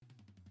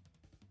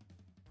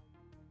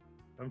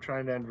I'm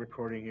trying to end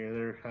recording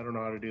here. I don't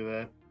know how to do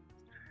that.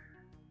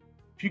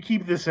 If you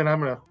keep this in, I'm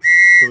gonna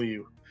kill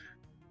you.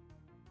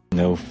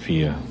 No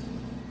fear.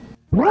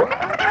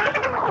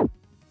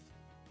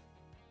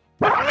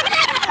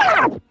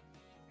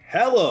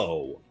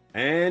 Hello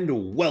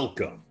and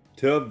welcome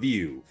to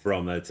View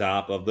from the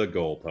Top of the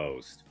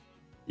Goalpost.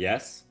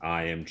 Yes,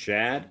 I am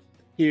Chad,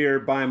 here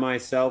by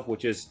myself,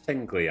 which is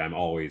technically I'm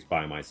always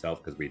by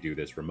myself because we do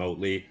this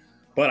remotely,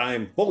 but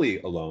I'm fully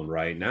alone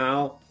right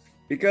now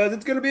because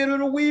it's going to be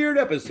a weird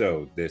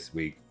episode this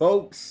week,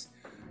 folks.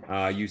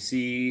 You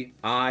see,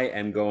 I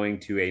am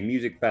going to a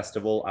music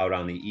festival out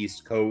on the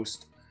East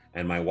Coast,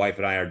 and my wife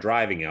and I are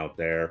driving out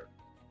there.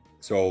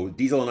 So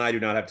Diesel and I do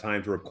not have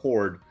time to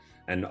record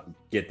and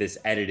get this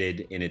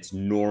edited in its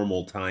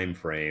normal time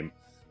frame.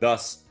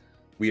 Thus,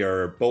 we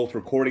are both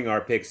recording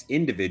our picks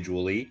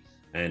individually,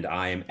 and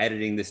I am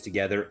editing this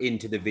together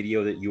into the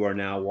video that you are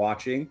now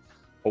watching.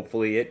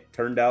 Hopefully it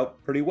turned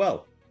out pretty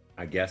well.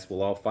 I guess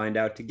we'll all find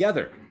out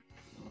together.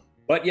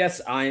 But yes,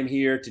 I am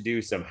here to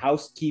do some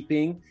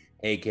housekeeping,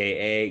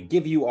 aka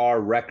give you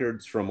our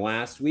records from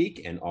last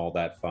week and all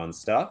that fun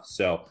stuff.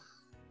 So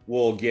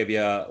we'll give you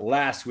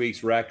last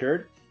week's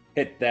record.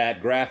 Hit that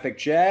graphic,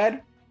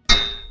 Chad.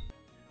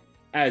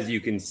 As you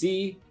can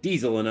see,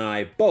 Diesel and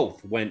I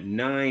both went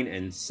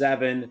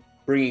 9-7,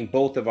 bringing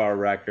both of our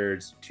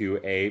records to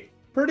a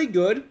pretty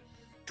good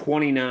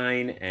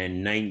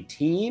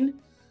 29-19.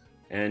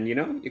 And, you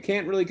know, you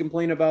can't really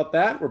complain about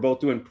that. We're both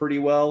doing pretty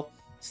well.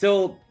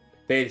 Still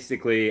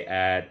basically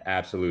at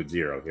absolute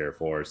zero here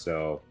for.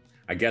 So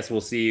I guess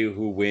we'll see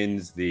who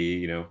wins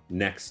the,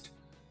 next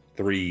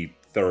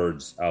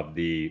 3/3 of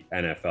the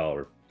NFL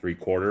or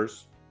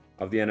 3/4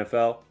 of the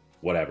NFL,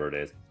 whatever it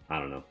is. I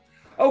don't know.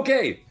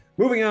 Okay,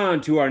 moving on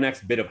to our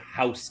next bit of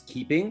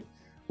housekeeping.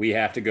 We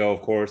have to go,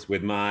 of course,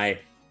 with my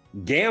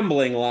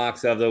gambling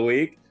locks of the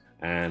week,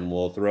 and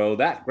we'll throw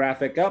that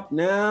graphic up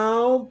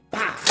now.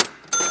 Bah!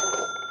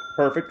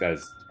 Perfect.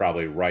 That's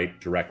probably right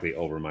directly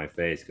over my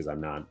face because I'm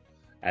not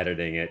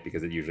editing it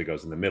because it usually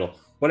goes in the middle.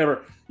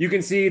 Whatever. You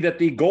can see that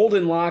the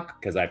golden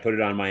lock, because I put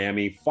it on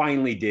Miami,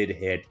 finally did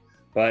hit,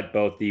 but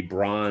both the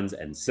bronze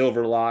and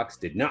silver locks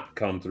did not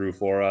come through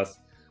for us.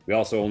 We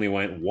also only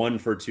went 1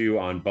 for 2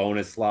 on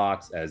bonus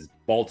locks as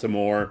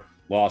Baltimore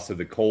lost to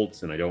the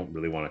Colts, and I don't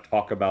really want to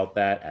talk about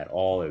that at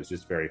all. It was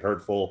just very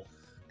hurtful.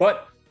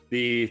 But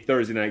the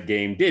Thursday night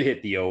game did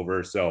hit the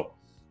over, so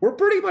we're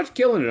pretty much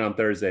killing it on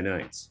Thursday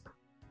nights.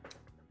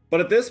 But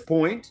at this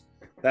point,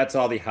 that's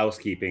all the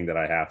housekeeping that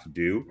I have to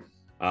do.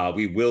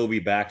 We will be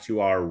back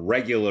to our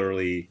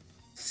regularly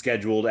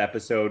scheduled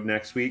episode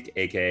next week,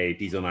 aka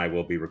Diesel and I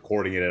will be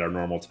recording it at our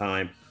normal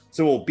time.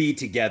 So we'll be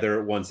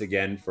together once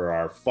again for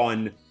our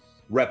fun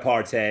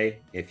repartee,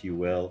 if you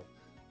will.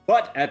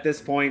 But at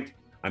this point,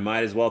 I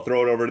might as well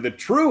throw it over to the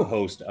true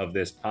host of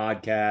this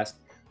podcast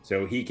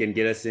so he can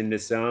get us into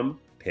some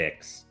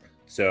picks.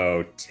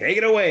 So take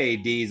it away,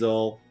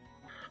 Diesel.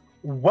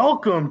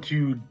 Welcome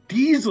to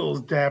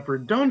Diesel's Dapper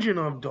Dungeon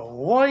of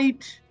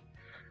Delight.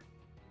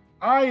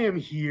 I am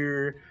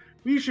here.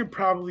 We should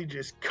probably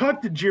just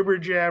cut the jibber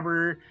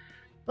jabber.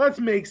 Let's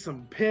make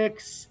some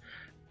picks.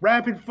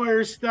 Rapid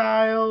fire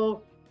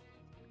style.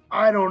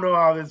 I don't know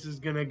how this is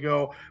going to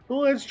go, but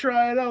let's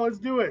try it out. Let's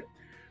do it.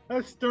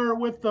 Let's start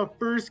with the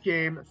first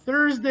game,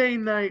 Thursday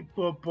Night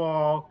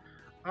Football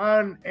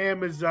on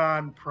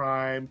Amazon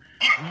Prime.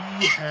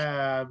 We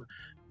have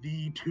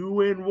the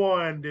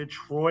 2-1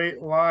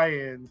 Detroit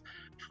Lions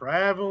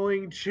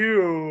traveling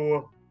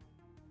to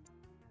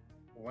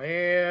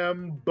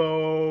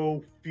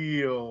Lambeau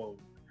Field.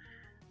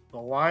 The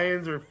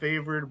Lions are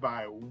favored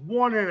by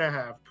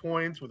 1.5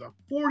 points with a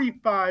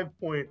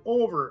 45-point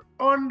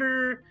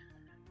over-under.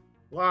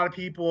 A lot of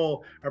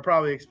people are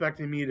probably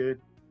expecting me to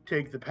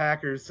take the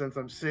Packers since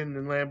I'm sitting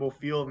in Lambeau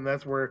Field, and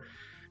that's where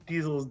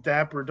Diesel's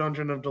Dapper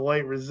Dungeon of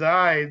Delight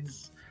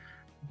resides.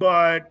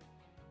 But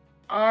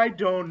I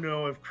don't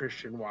know if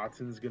Christian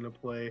Watson is going to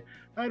play.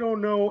 I don't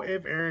know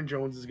if Aaron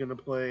Jones is going to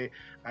play.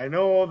 I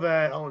know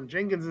that Ellen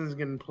Jenkins is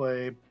not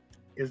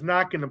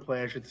going to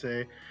play, I should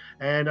say.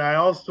 And I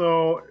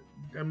also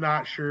am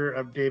not sure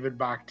of David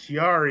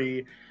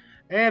Bakhtiari.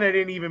 And I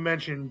didn't even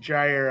mention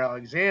Jair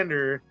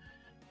Alexander.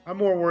 I'm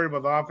more worried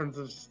about the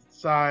offensive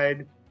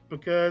side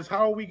because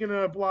how are we going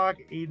to block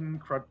Aiden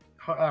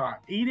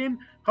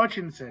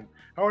Hutchinson?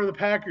 How are the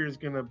Packers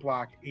going to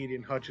block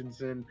Aiden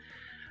Hutchinson?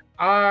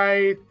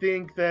 I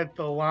think that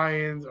the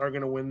Lions are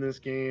going to win this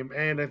game,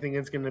 and I think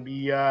it's going to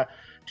be a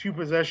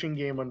 2-possession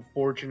game,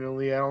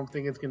 unfortunately. I don't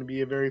think it's going to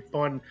be a very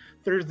fun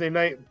Thursday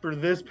night for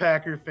this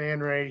Packer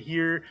fan right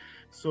here.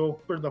 So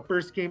for the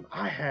first game,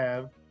 I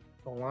have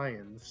the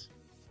Lions.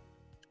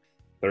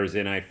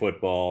 Thursday Night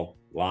Football,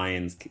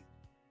 Lions,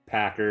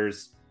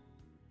 Packers.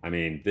 I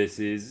mean, this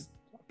is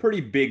a pretty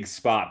big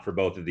spot for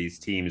both of these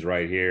teams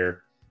right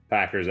here.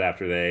 Packers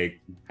after they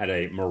had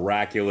a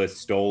miraculous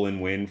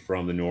stolen win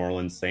from the New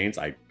Orleans Saints.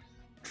 I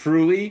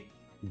truly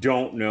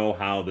don't know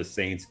how the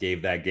Saints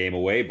gave that game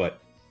away,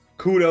 but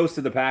kudos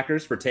to the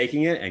Packers for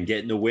taking it and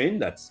getting the win.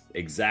 That's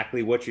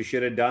exactly what you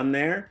should have done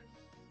there.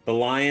 The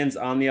Lions,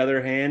 on the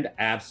other hand,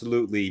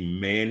 absolutely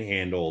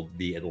manhandled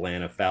the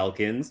Atlanta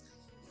Falcons,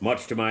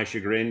 much to my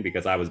chagrin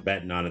because I was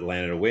betting on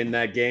Atlanta to win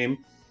that game.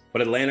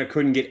 But Atlanta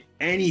couldn't get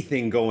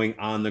anything going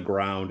on the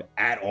ground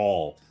at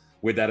all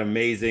with that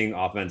amazing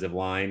offensive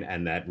line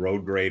and that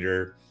road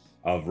grader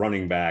of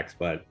running backs.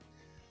 But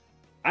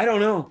I don't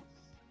know.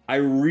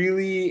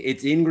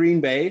 It's in Green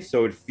Bay,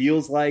 so it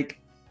feels like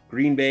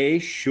Green Bay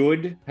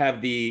should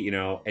have the,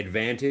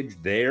 advantage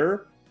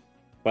there.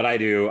 But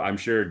I'm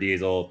sure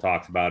Diesel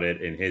talks about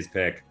it in his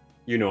pick.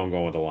 I'm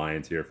going with the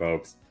Lions here,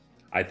 folks.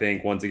 I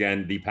think, once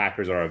again, the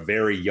Packers are a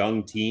very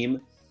young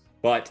team,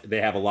 but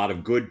they have a lot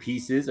of good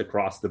pieces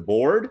across the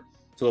board.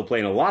 So they'll play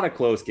in a lot of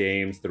close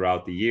games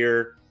throughout the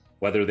year.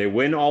 Whether they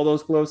win all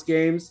those close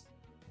games,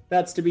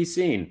 that's to be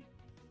seen.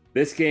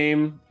 This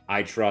game,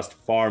 I trust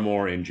far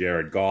more in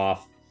Jared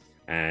Goff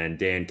and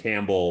Dan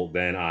Campbell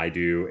than I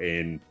do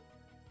in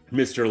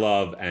Mr.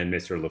 Love and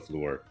Mr.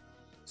 LaFleur.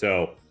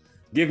 So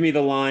give me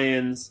the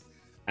Lions,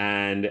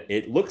 and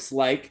it looks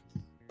like,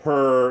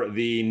 per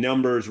the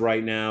numbers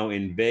right now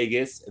in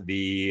Vegas,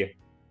 the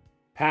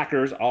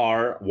Packers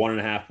are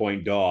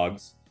 1.5-point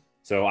dogs.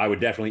 So I would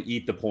definitely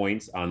eat the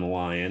points on the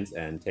Lions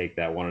and take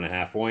that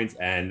 1.5 points.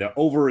 And the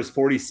over is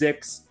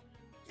 46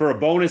 for a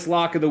bonus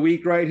lock of the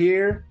week right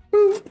here.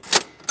 Boop.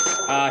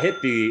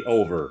 Hit the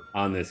over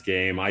on this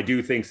game. I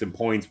do think some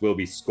points will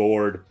be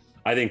scored.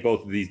 I think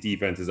both of these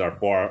defenses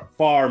are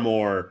far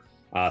more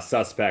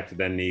suspect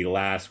than the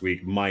last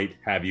week might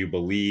have you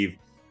believe,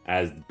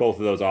 as both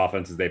of those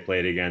offenses they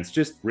played against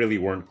just really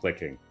weren't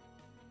clicking.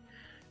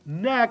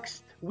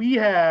 Next, we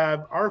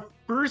have our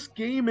first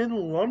game in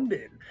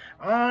London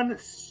on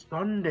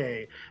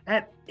Sunday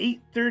at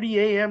 8:30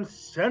 a.m.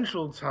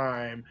 Central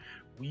Time.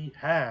 We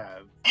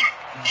have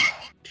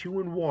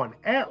 2-1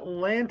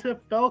 Atlanta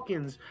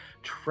Falcons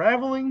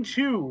traveling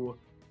to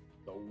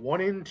the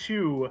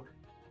 1-2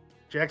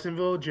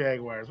 Jacksonville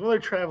Jaguars. Well, they're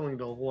traveling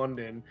to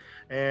London,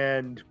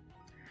 and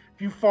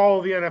if you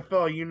follow the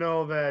NFL, you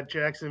know that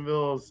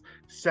Jacksonville's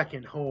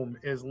second home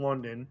is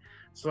London.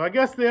 So I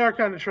guess they are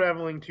kind of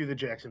traveling to the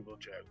Jacksonville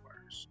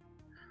Jaguars.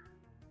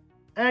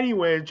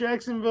 Anyway,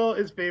 Jacksonville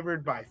is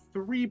favored by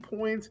 3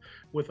 points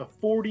with a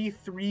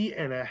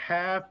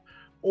 43.5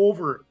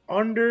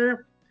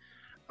 over-under.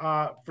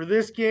 For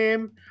this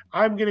game,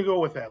 I'm going to go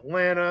with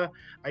Atlanta.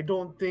 I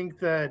don't think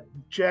that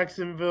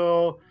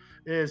Jacksonville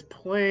is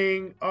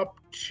playing up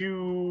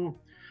to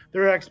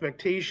their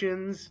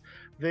expectations.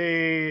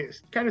 They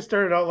kind of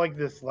started out like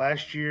this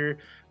last year.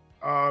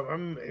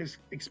 I'm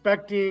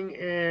expecting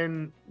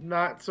in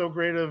not so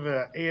great of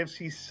a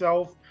AFC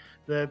South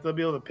that they'll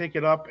be able to pick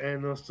it up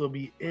and they'll still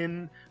be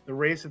in the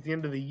race at the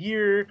end of the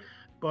year.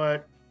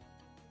 But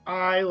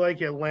I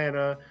like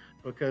Atlanta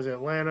because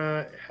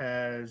Atlanta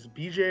has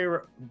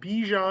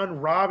Bijan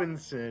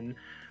Robinson,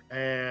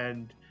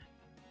 and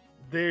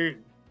they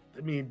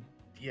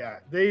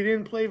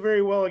didn't play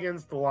very well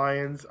against the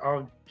Lions.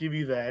 I'll give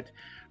you that.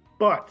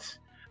 But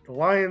the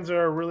Lions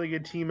are a really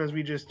good team, as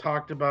we just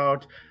talked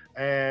about.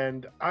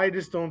 And I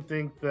just don't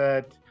think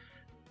that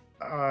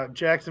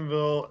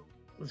Jacksonville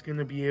is going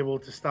to be able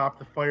to stop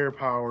the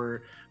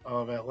firepower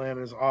of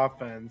Atlanta's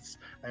offense.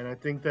 And I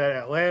think that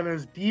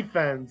Atlanta's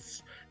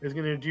defense is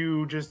going to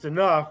do just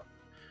enough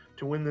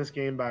to win this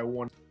game by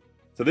 1.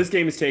 So this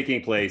game is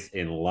taking place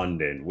in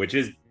London, which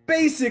is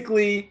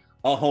basically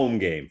a home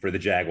game for the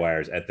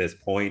Jaguars at this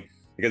point,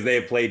 because they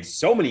have played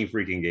so many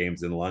freaking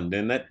games in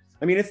London that,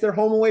 it's their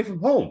home away from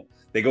home.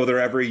 They go there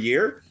every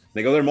year.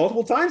 They go there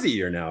multiple times a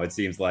year now, it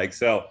seems like.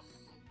 So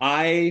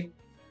I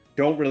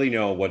don't really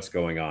know what's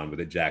going on with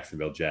the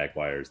Jacksonville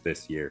Jaguars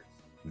this year.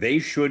 They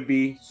should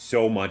be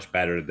so much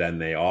better than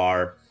they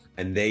are,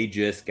 and they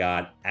just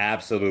got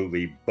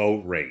absolutely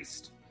boat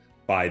raced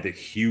by the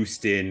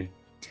Houston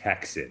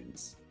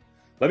Texans.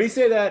 Let me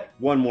say that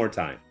one more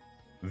time.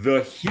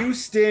 The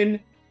Houston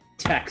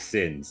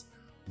Texans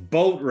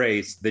boat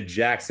raced the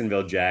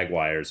Jacksonville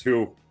Jaguars,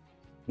 who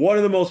one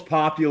of the most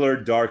popular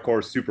dark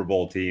horse Super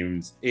Bowl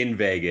teams in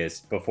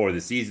Vegas before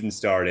the season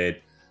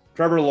started.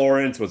 Trevor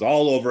Lawrence was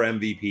all over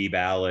MVP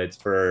ballots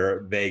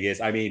for Vegas.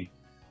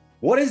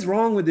 What is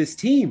wrong with this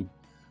team?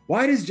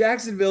 Why does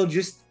Jacksonville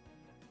just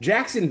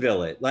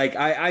Jacksonville it?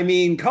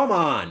 Come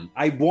on.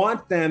 I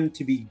want them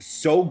to be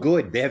so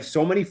good. They have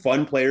so many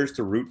fun players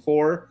to root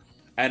for,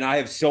 and I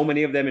have so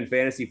many of them in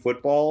fantasy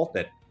football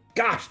that,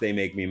 gosh, they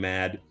make me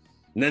mad.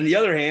 And then the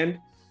other hand,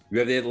 you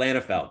have the Atlanta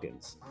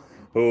Falcons,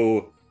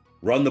 who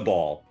run the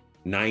ball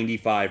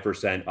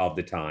 95% of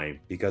the time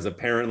because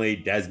apparently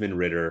Desmond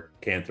Ridder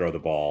can't throw the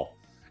ball.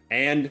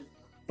 And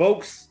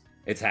folks,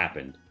 it's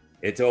happened.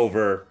 It's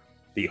over.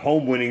 The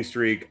home winning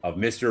streak of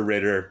Mr.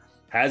 Ridder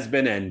has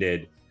been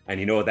ended. And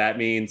you know what that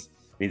means?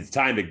 It means it's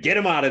time to get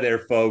him out of there,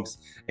 folks,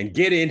 and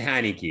get in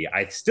Heinicke.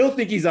 I still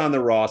think he's on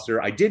the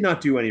roster. I did not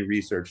do any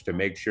research to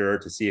make sure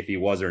to see if he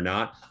was or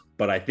not,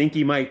 but I think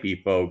he might be,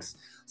 folks.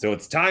 So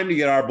it's time to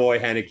get our boy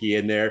Heinicke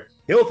in there.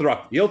 He'll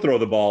throw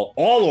the ball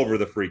all over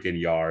the freaking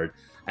yard,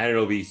 and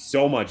it'll be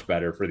so much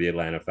better for the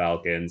Atlanta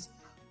Falcons.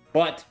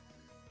 But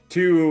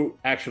to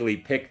actually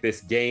pick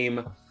this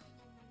game,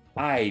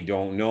 I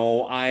don't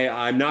know.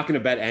 I'm not going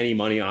to bet any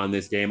money on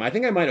this game. I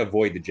think I might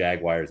avoid the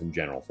Jaguars in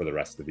general for the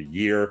rest of the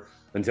year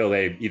until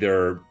they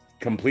either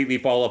completely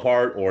fall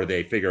apart or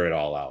they figure it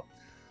all out.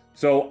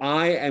 So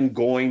I am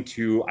going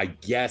to, I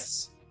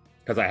guess,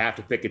 because I have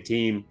to pick a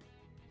team,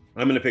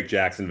 I'm going to pick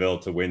Jacksonville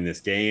to win this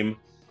game,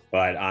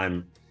 but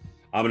I'm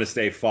going to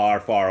stay far,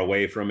 far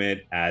away from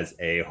it as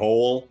a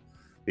whole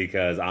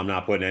because I'm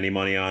not putting any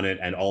money on it.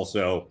 And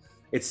also,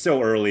 it's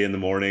so early in the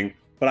morning.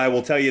 But I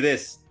will tell you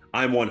this,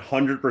 I'm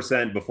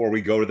 100% before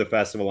we go to the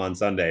festival on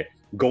Sunday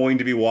going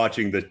to be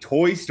watching the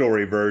Toy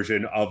Story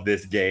version of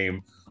this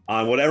game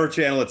on whatever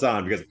channel it's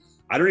on because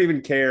I don't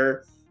even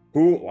care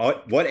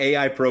what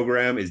AI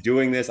program is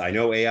doing this. I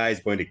know AI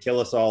is going to kill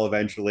us all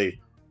eventually.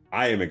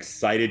 I am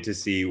excited to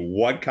see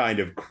what kind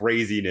of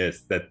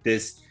craziness that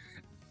this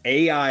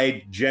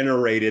AI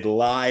generated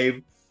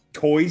live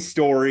Toy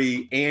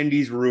Story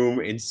Andy's Room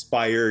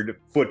inspired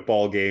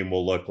football game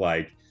will look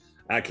like.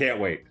 I can't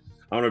wait.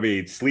 I'm going to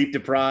be sleep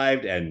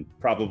deprived and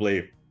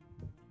probably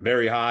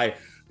very high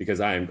because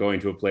I am going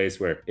to a place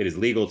where it is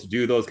legal to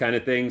do those kind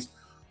of things.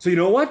 So you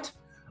know what?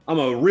 I'm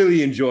going to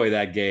really enjoy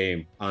that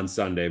game on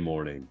Sunday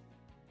morning.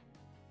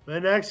 The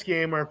next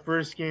game, our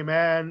first game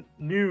at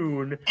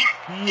noon,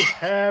 we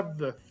have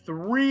the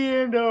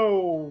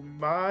 3-0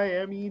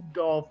 Miami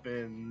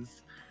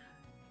Dolphins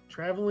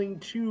traveling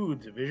to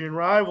division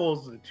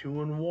rivals, the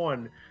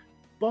 2-1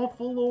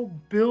 Buffalo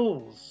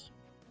Bills.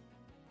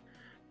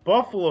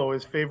 Buffalo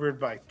is favored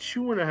by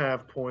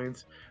 2.5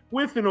 points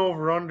with an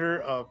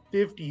over-under of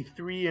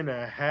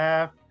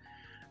 53.5.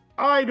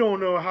 I don't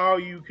know how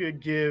you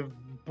could give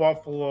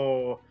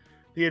Buffalo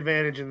the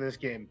advantage in this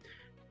game.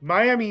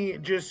 Miami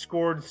just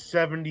scored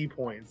 70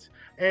 points.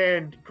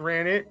 And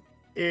granted,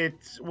 it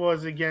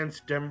was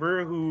against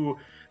Denver, who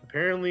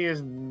apparently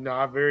is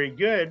not very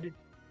good.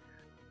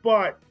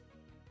 But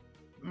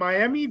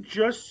Miami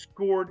just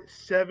scored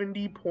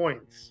 70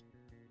 points.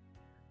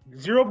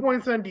 0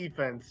 points on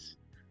defense.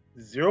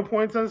 0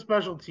 points on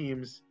special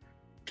teams,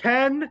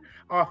 10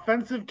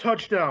 offensive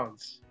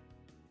touchdowns.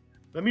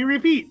 Let me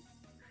repeat,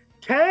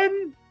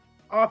 10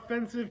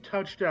 offensive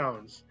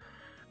touchdowns.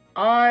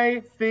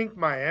 I think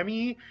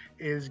Miami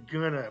is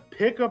going to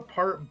pick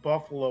apart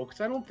Buffalo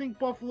because I don't think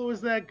Buffalo is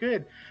that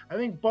good. I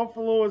think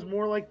Buffalo is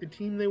more like the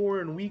team they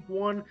were in week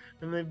 1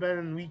 than they've been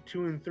in week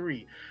 2 and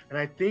 3. And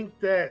I think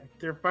that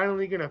they're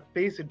finally going to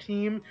face a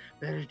team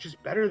that is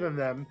just better than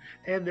them,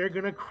 and they're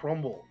going to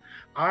crumble.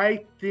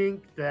 I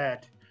think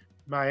that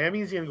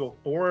Miami's going to go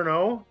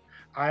 4-0.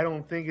 I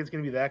don't think it's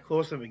going to be that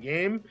close of a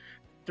game.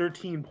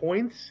 13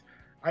 points.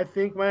 I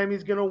think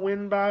Miami's going to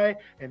win by,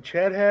 and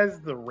Chad has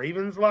the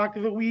Ravens lock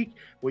of the week,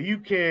 where you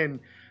can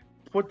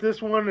put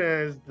this one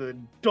as the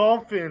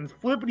Dolphins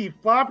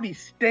flippity-floppity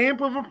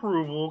stamp of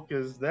approval,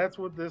 because that's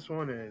what this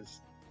one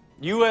is.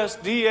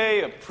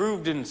 USDA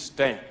approved and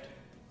stamped.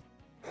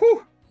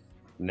 Whew.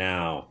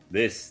 Now,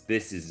 this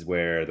is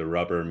where the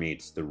rubber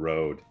meets the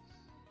road.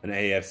 An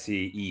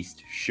AFC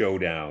East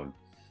showdown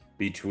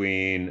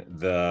between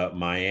the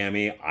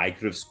Miami, I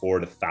could have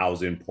scored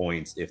 1,000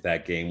 points if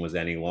that game was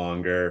any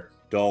longer,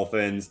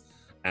 Dolphins,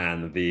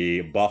 and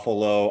the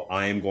Buffalo,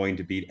 I am going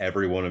to beat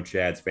every one of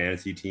Chad's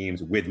fantasy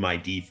teams with my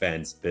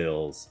defense,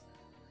 Bills.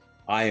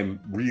 I am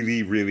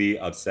really, really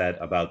upset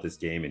about this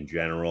game in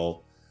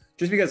general,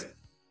 just because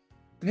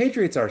the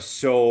Patriots are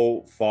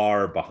so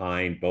far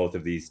behind both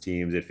of these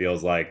teams, it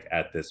feels like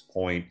at this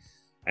point.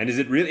 And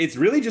it's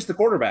really just the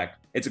quarterback.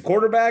 It's a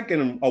quarterback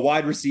and a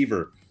wide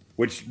receiver,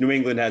 which New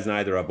England has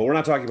neither of. But we're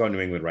not talking about New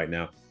England right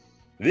now.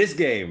 This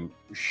game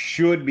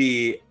should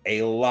be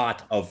a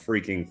lot of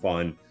freaking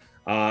fun.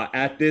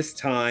 At this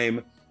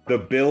time, the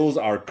Bills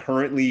are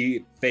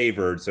currently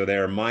favored, so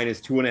they're minus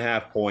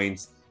 2.5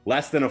 points,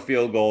 less than a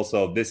field goal.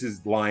 So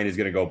line is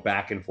going to go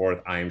back and forth,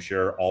 I am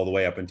sure, all the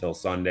way up until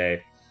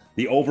Sunday.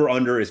 The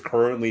over-under is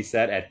currently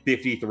set at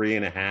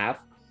 53.5. I'm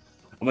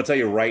going to tell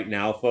you right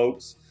now,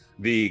 folks,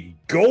 the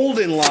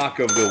golden lock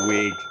of the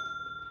week,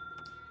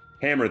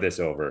 hammer this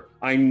over.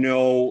 I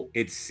know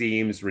it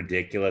seems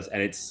ridiculous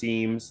and it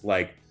seems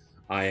like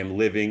I am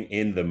living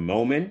in the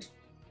moment.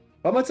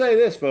 But I'm going to tell you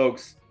this,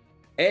 folks.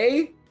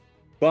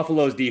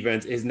 Buffalo's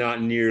defense is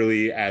not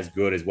nearly as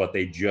good as what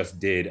they just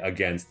did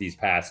against these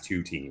past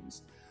two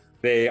teams.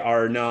 They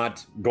are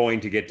not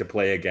going to get to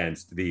play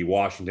against the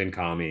Washington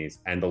Commies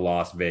and the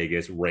Las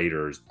Vegas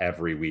Raiders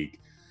every week.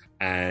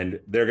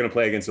 And they're going to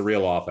play against a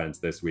real offense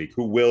this week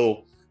who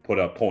will put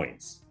up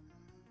points.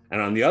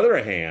 And on the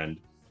other hand,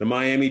 the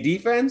Miami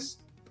defense,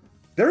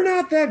 they're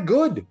not that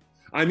good.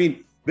 I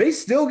mean, they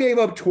still gave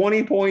up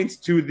 20 points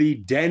to the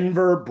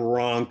Denver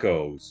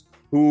Broncos,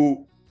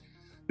 who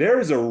there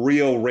is a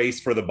real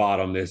race for the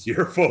bottom this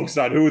year, folks,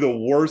 on who the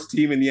worst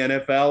team in the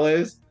NFL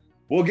is.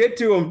 We'll get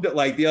to them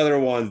like the other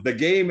ones. The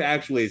game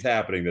actually is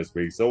happening this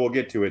week, so we'll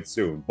get to it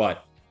soon.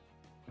 But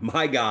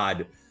my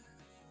God,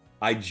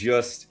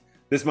 this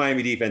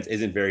Miami defense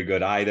isn't very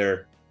good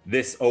either.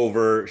 This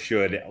over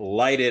should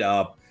light it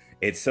up.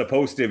 It's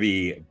supposed to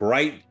be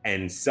bright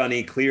and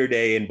sunny, clear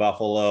day in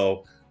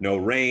Buffalo. No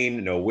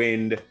rain, no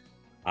wind.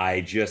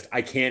 I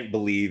can't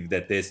believe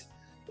that this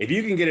If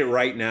you can get it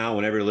right now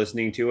whenever you're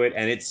listening to it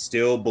and it's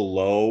still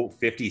below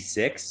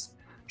 56,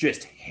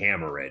 just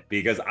hammer it,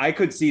 because I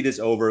could see this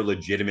over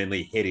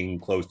legitimately hitting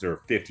close to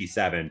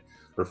 57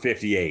 or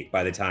 58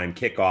 by the time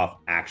kickoff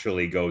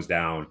actually goes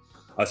down,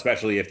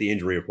 especially if the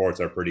injury reports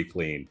are pretty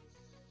clean.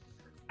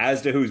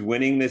 As to who's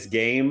winning this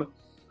game,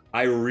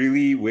 I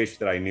really wish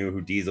that I knew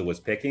who Diesel was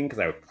picking, because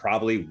I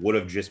probably would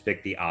have just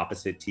picked the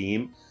opposite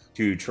team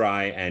to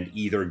try and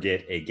either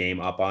get a game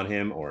up on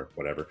him or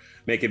whatever,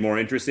 make it more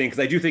interesting, because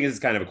I do think this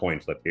is kind of a coin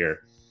flip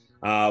here.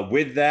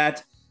 With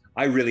that,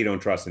 I really don't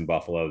trust in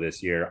Buffalo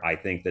this year. I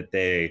think that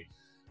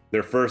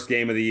their first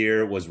game of the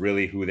year was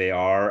really who they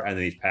are, and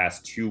these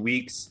past 2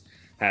 weeks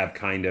have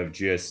kind of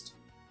just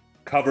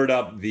covered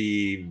up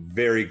the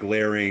very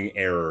glaring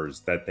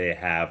errors that they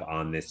have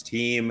on this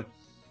team.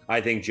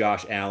 I think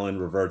Josh Allen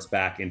reverts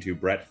back into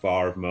Brett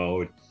Favre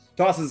mode,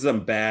 tosses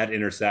some bad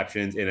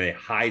interceptions in a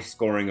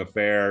high-scoring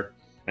affair,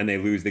 and they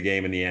lose the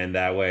game in the end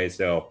that way.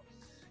 So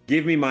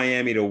give me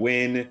Miami to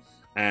win,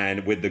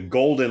 and with the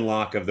golden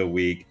lock of the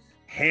week,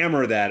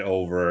 hammer that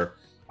over.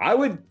 I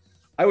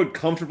would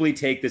comfortably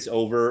take this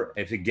over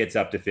if it gets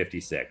up to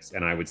 56,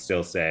 and I would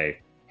still say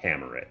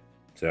hammer it.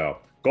 So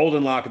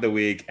golden lock of the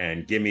week,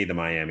 and give me the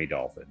Miami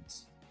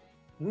Dolphins.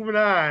 Moving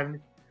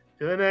on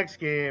to the next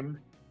game.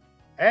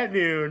 At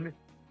noon,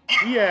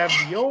 we have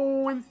the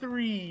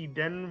 0-3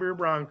 Denver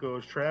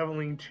Broncos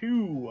traveling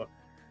to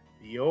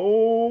the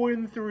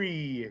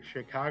 0-3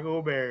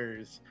 Chicago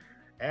Bears.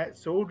 At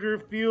Soldier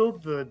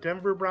Field, the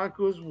Denver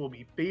Broncos will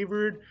be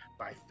favored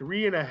by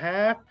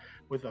 3.5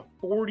 with a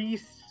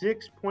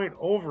 46-point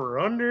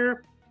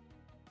over-under.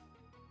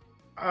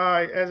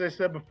 As I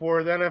said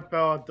before, the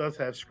NFL does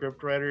have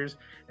script writers,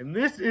 and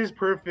this is a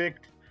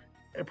perfect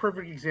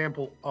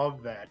example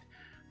of that.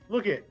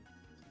 Look at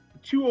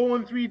two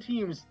 0-3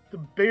 teams. The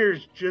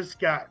Bears just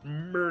got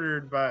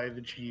murdered by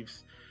the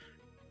Chiefs.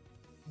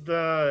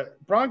 The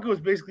Broncos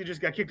basically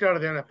just got kicked out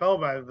of the NFL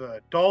by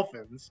the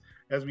Dolphins,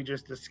 as we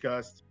just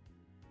discussed.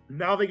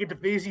 Now they get to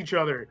face each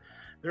other.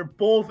 They're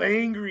both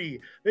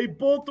angry. They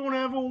both don't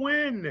have a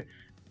win.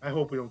 I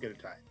hope we don't get a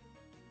tie.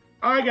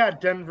 I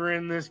got Denver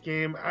in this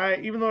game.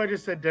 Even though I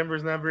just said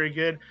Denver's not very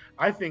good,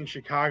 I think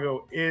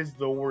Chicago is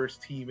the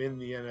worst team in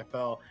the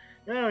NFL.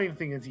 And I don't even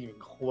think it's even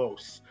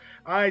close.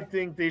 I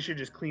think they should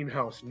just clean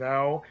house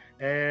now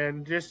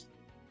and just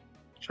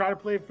try to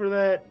play for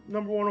that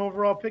number 1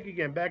 overall pick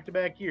again,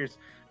 back-to-back years,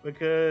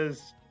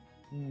 because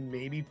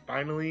maybe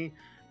finally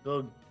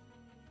they'll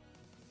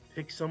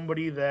pick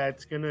somebody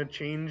that's going to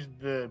change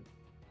the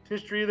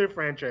history of their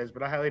franchise,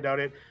 but I highly doubt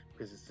it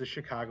because it's the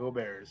Chicago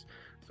Bears.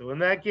 So in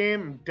that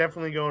game, I'm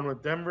definitely going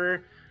with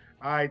Denver.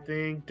 I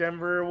think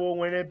Denver will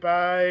win it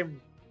by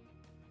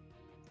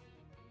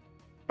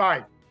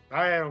 5.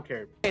 I don't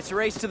care. It's a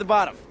race to the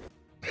bottom.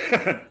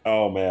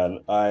 Oh man,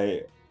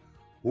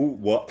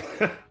 what?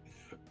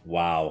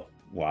 Wow.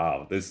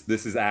 This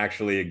is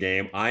actually a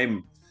game.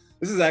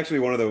 This is actually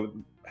one of the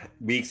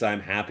weeks I'm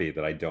happy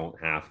that I don't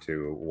have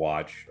to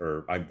watch,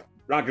 or I'm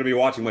not going to be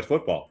watching much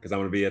football because I'm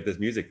going to be at this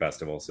music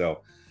festival. So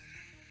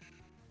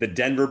the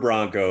Denver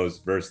Broncos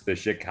versus the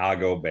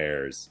Chicago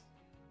Bears.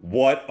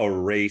 What a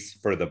race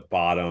for the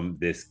bottom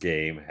this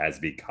game has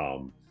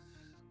become.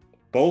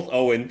 Both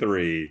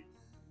 0-3,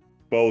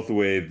 both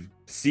with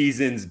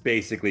seasons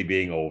basically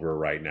being over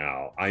right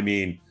now. I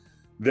mean,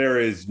 there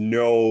is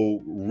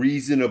no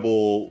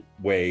reasonable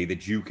way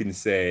that you can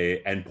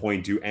say and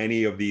point to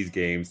any of these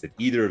games that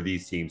either of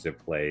these teams have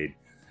played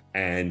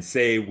and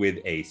say with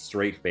a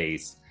straight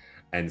face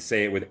and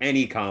say it with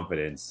any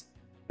confidence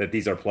that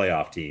these are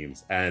playoff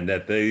teams and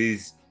that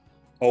these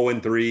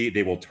 0-3,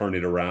 they will turn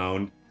it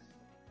around.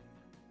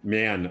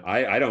 Man,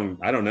 I don't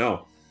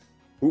know.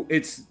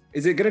 This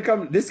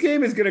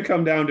game is going to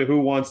come down to who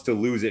wants to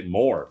lose it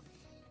more.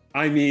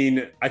 I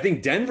mean, I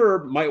think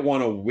Denver might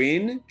want to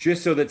win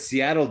just so that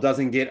Seattle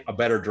doesn't get a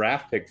better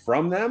draft pick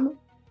from them.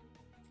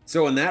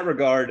 So in that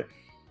regard,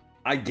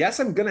 I guess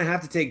I'm going to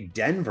have to take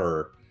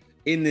Denver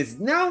in this.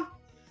 No,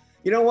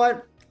 you know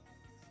what?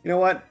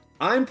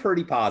 I'm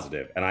pretty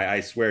positive. And I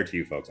swear to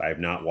you folks, I have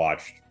not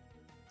watched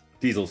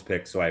Diesel's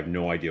pick, so I have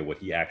no idea what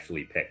he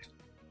actually picked.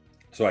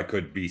 So I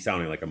could be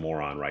sounding like a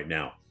moron right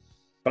now.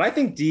 But I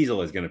think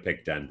Diesel is going to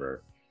pick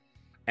Denver.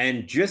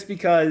 And just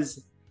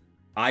because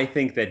I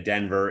think that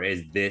Denver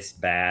is this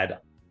bad,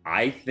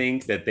 I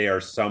think that they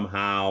are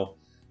somehow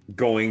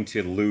going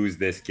to lose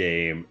this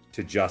game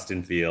to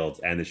Justin Fields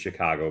and the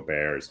Chicago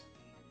Bears.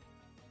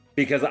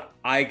 Because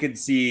I could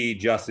see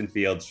Justin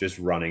Fields just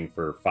running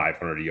for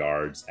 500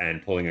 yards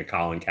and pulling a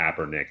Colin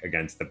Kaepernick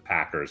against the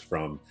Packers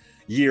from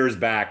years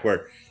back,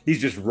 where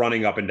he's just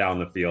running up and down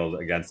the field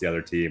against the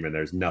other team and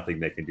there's nothing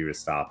they can do to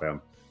stop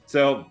him.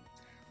 So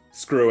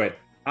screw it.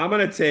 I'm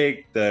going to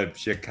take the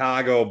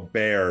Chicago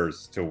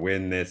Bears to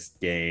win this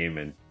game,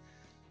 and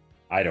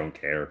I don't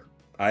care.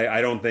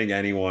 I don't think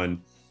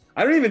anyone,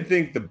 I don't even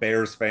think the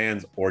Bears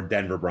fans or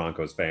Denver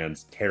Broncos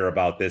fans care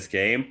about this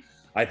game.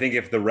 I think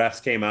if the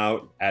refs came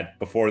out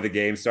before the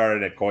game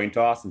started at coin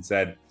toss and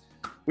said,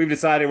 we've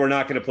decided we're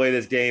not going to play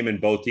this game and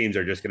both teams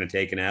are just going to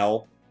take an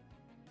L,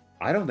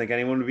 I don't think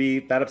anyone would be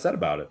that upset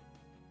about it.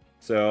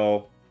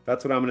 So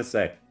that's what I'm going to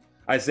say.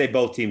 I say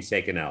both teams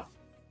take an L.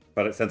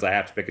 But since I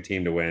have to pick a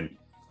team to win,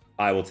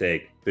 I will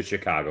take the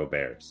Chicago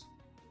Bears.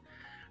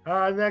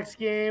 Next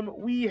game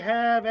we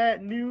have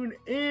at noon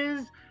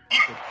is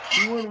the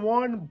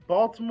 2-1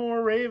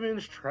 Baltimore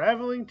Ravens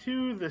traveling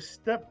to the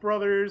Step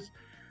Brothers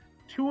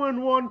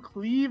 2-1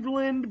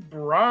 Cleveland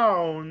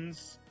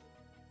Browns.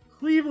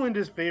 Cleveland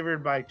is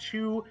favored by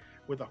 2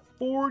 with a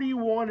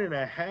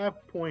 41.5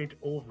 point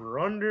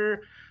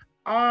over-under.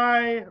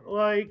 I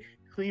like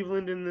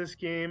Cleveland in this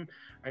game.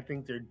 I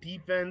think their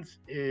defense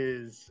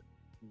is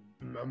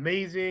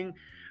amazing.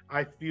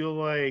 I feel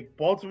like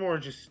Baltimore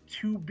is just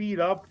too beat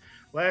up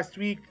last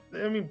week.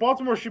 I mean,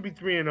 Baltimore should be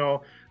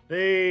 3-0.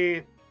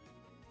 They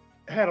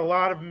had a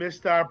lot of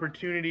missed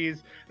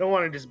opportunities. I don't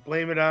want to just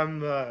blame it on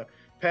the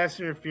pass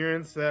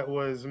interference that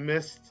was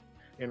missed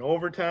in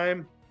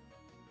overtime.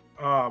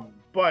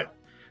 But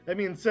that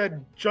being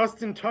said,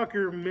 Justin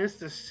Tucker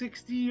missed a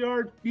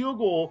 60-yard field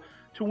goal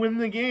to win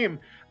the game.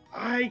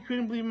 I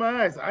couldn't believe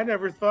my eyes. I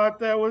never thought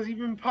that was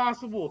even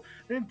possible.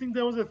 I didn't think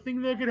that was a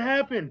thing that could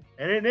happen,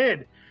 and it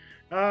did.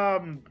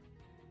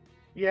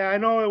 Yeah, I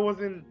know it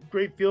wasn't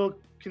great field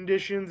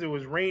conditions. It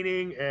was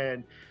raining,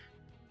 and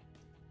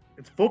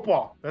it's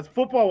football. That's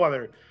football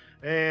weather,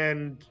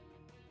 and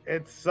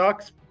it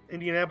sucks.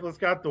 Indianapolis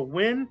got the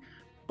win,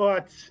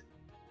 but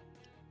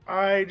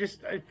I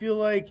feel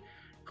like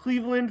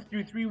Cleveland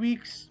through 3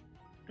 weeks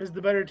is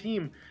the better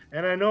team.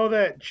 And I know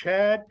that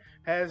Chad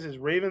has his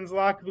Ravens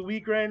lock of the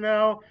week right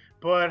now,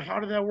 but how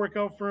did that work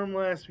out for him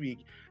last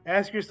week?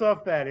 Ask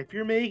yourself that. If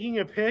you're making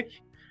a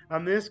pick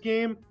on this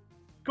game,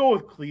 go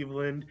with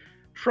Cleveland.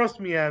 Trust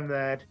me on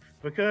that,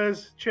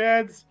 because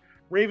Chad's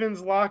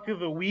Ravens lock of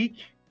the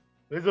week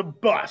is a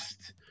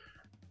bust.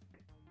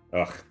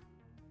 Ugh,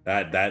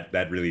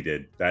 that really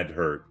did. That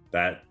hurt.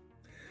 That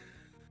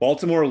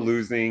Baltimore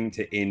losing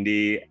to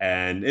Indy,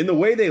 and in the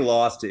way they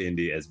lost to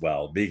Indy as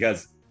well,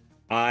 because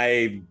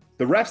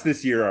the refs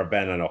this year have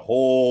been on a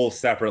whole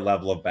separate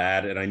level of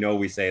bad, and I know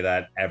we say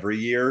that every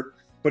year,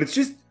 but it's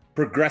just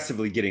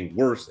progressively getting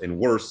worse and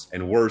worse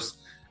and worse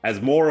as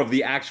more of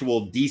the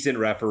actual decent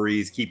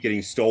referees keep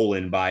getting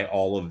stolen by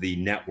all of the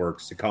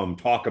networks to come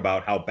talk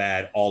about how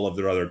bad all of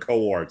their other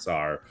cohorts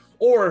are,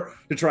 or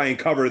to try and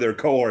cover their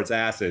cohorts'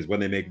 asses when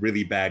they make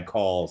really bad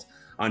calls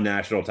on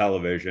national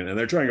television. And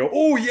they're trying to go,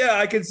 oh yeah,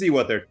 I can see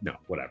what they're, no,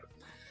 whatever.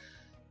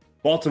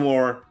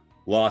 Baltimore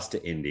lost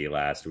to Indy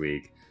last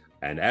week,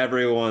 and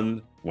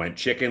everyone went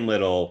Chicken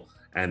Little,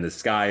 and the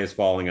sky is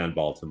falling on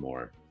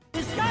Baltimore.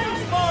 The sky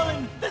is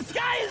falling! The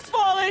sky is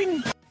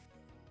falling!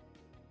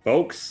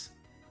 Folks,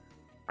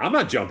 I'm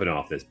not jumping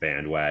off this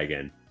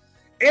bandwagon.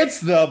 It's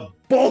the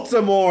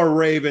Baltimore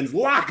Ravens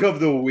lock of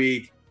the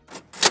week.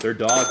 They're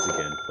dogs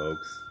again,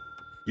 folks.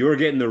 You are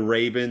getting the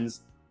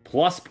Ravens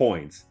plus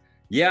points.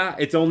 Yeah,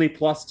 it's only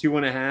plus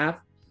 2.5,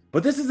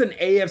 but this is an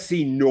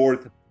AFC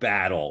North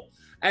battle.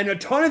 And a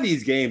ton of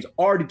these games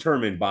are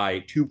determined by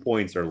 2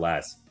 points or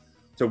less.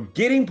 So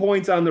getting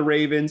points on the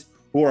Ravens,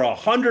 who are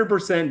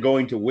 100%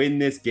 going to win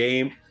this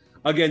game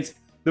against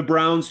the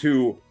Browns,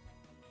 who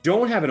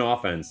don't have an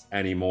offense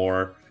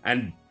anymore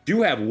and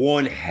do have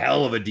one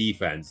hell of a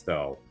defense,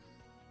 though.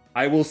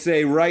 I will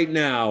say right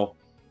now,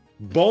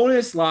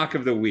 bonus lock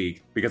of the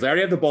week, because I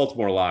already have the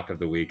Baltimore lock of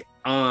the week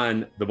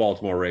on the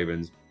Baltimore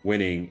Ravens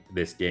winning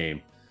this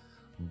game.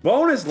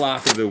 Bonus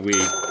lock of the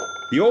week,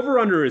 the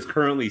over-under is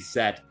currently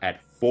set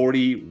at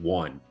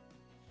 41.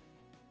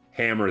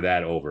 Hammer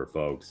that over,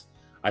 folks.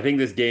 I think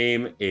this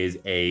game is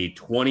a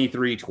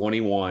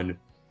 23-21.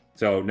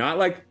 So not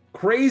like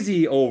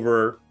crazy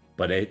over,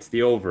 but it's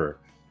the over.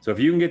 So if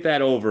you can get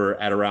that over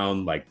at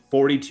around like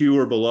 42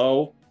 or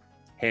below,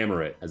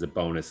 hammer it as a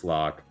bonus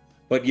lock.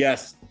 But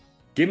yes,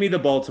 give me the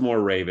Baltimore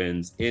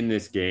Ravens in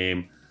this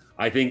game.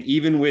 I think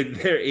even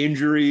with their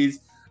injuries,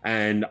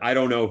 and I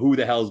don't know who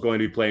the hell is going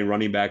to be playing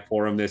running back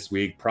for them this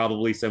week,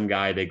 probably some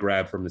guy they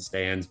grab from the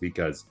stands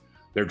because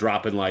they're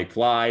dropping like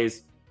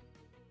flies.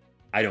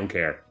 I don't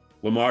care.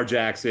 Lamar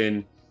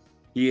Jackson,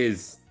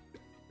 the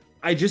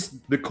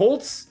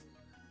Colts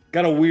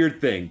got a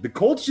weird thing. The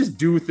Colts just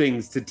do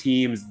things to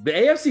teams. The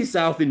AFC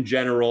South in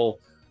general,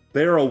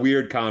 they're a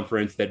weird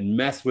conference that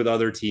mess with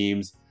other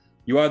teams.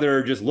 You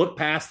either just look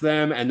past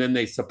them and then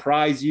they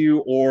surprise you,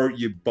 or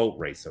you boat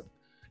race them.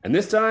 And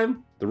this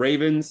time, the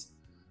Ravens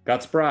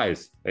got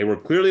surprised. They were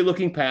clearly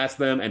looking past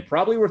them and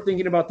probably were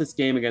thinking about this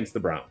game against the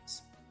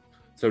Browns.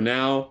 So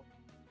now,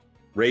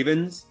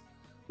 Ravens,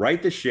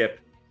 right the ship.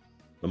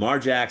 Lamar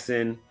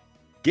Jackson,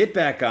 get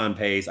back on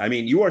pace. I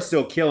mean, you are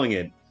still killing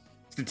it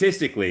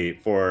statistically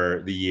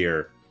for the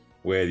year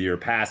with your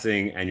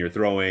passing and your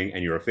throwing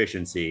and your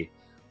efficiency.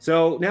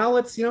 So now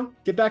let's,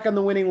 get back on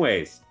the winning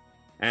ways.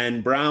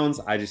 And Browns,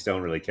 I just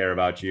don't really care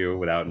about you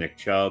without Nick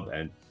Chubb.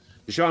 And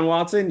Deshaun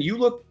Watson, you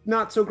look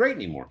not so great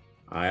anymore.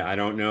 I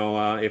don't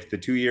know if the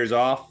 2 years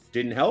off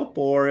didn't help,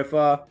 or if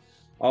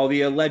all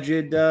the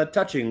alleged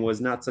touching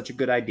was not such a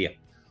good idea.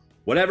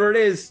 Whatever it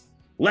is,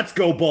 let's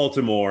go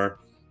Baltimore.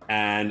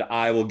 And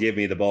I will give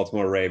me the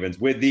Baltimore Ravens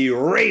with the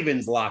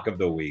Ravens lock of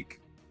the week.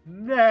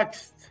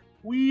 Next,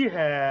 we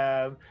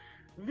have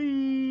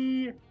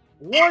the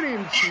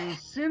 1-2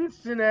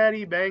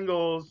 Cincinnati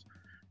Bengals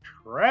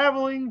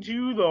traveling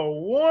to the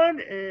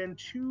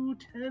 1-2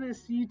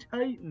 Tennessee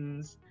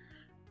Titans.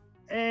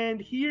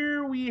 And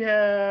here we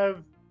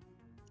have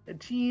a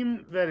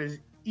team that is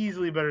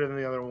easily better than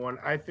the other one.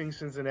 I think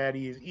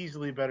Cincinnati is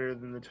easily better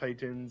than the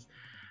Titans.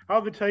 How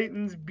the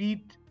Titans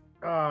beat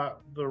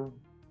the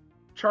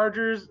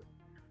Chargers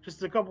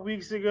just a couple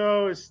weeks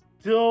ago is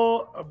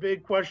still a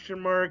big question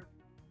mark.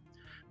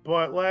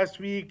 But last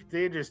week,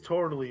 they just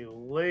totally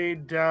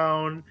laid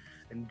down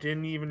and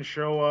didn't even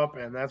show up,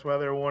 and that's why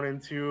they're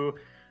 1-2.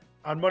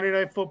 On Monday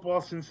Night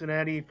Football,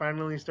 Cincinnati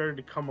finally started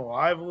to come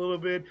alive a little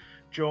bit.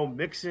 Joe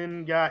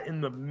Mixon got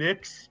in the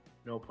mix,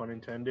 no pun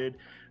intended.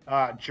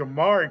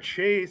 Jamar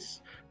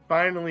Chase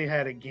finally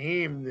had a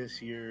game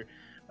this year.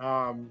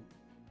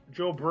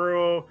 Joe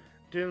Burrow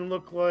didn't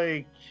look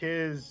like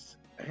his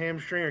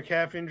hamstring or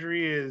calf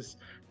injury is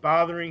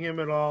bothering him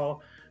at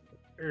all,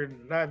 or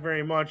not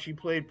very much. He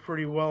played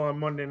pretty well on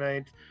Monday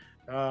night.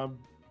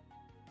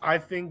 I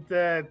think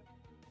that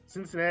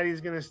Cincinnati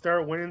is going to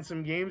start winning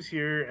some games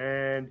here,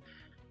 and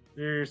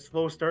their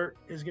slow start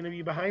is going to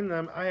be behind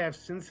them. I have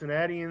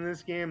Cincinnati in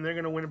this game. They're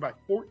going to win it by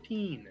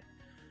 14.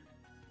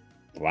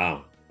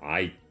 Wow.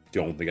 I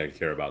don't think I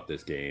care about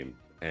this game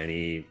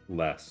any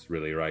less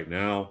really right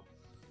now.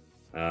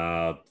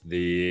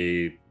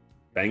 The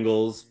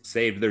Bengals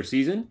saved their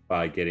season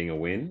by getting a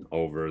win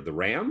over the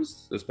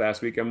Rams this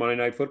past week on Monday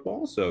Night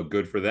Football, so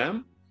good for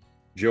them.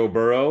 Joe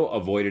Burrow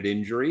avoided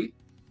injury,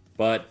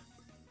 but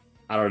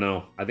I don't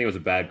know. I think it was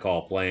a bad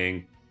call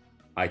playing.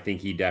 I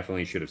think he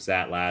definitely should have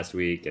sat last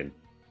week and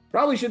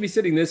probably should be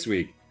sitting this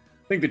week.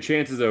 I think the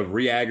chances of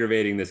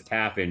re-aggravating this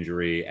calf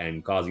injury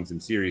and causing some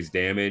serious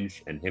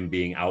damage and him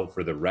being out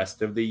for the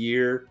rest of the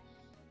year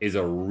is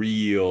a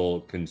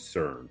real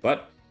concern.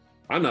 But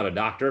I'm not a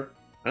doctor,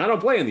 and I don't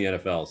play in the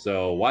NFL,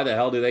 so why the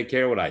hell do they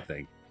care what I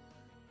think?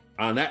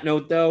 On that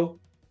note, though,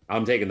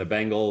 I'm taking the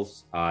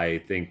Bengals.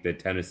 I think that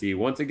Tennessee,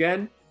 once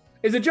again,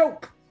 is a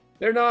joke.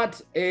 They're not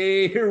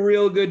a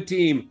real good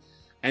team,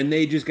 and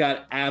they just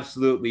got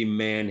absolutely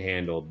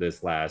manhandled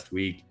this last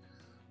week.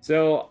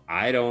 So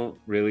I don't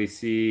really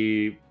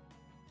see,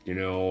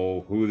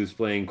 who is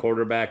playing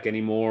quarterback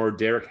anymore.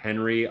 Derrick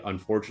Henry,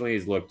 unfortunately,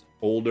 has looked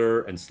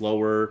older and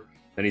slower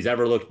than he's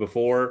ever looked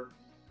before.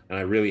 And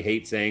I really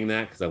hate saying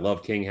that because I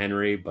love King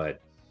Henry, but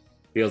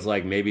feels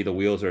like maybe the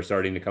wheels are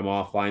starting to come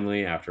off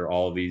finally after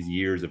all of these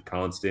years of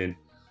constant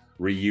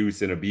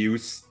reuse and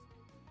abuse.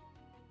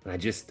 And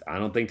I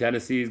don't think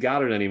Tennessee's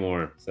got it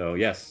anymore. So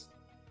yes,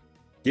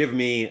 give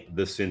me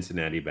the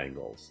Cincinnati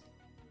Bengals.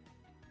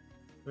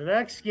 The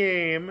next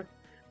game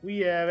we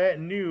have at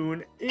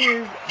noon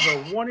is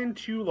the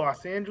 1-2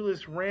 Los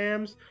Angeles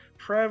Rams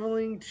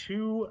traveling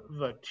to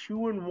the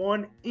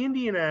 2-1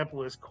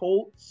 Indianapolis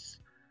Colts.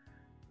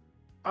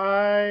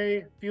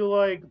 I feel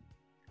like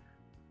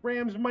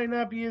Rams might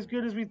not be as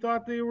good as we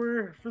thought they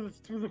were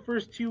through the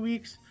first 2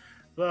 weeks.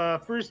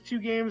 The first 2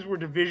 games were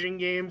division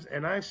games,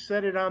 and I've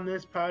said it on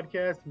this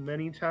podcast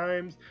many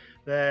times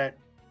that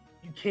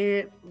you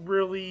can't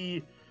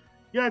really,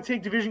 you gotta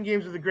take division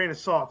games with a grain of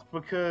salt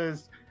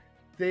because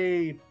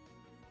they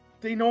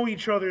know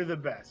each other the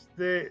best.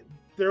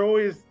 They're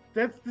always,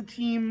 that's the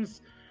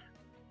teams,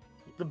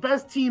 the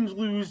best teams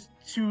lose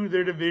to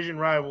their division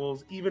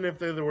rivals, even if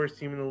they're the worst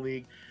team in the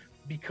league,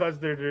 because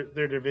they're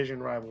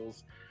division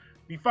rivals.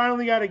 We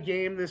finally got a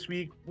game this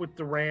week with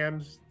the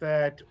Rams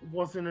that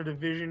wasn't a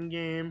division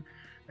game,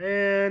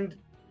 and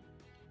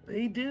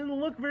they didn't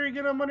look very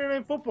good on Monday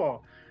Night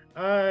Football.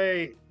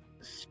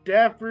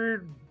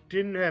 Stafford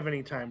didn't have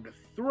any time to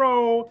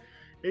throw.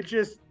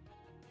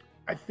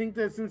 I think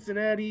that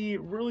Cincinnati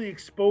really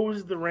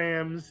exposed the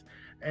Rams,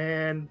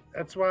 and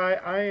that's why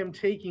I am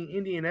taking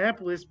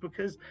Indianapolis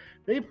because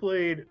they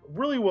played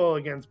really well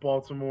against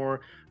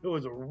Baltimore. It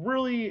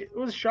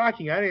was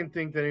shocking. I didn't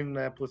think that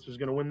Indianapolis was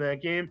going to win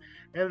that game,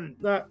 and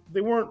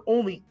they weren't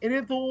only in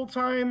it the whole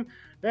time.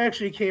 They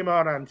actually came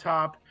out on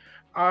top.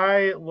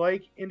 I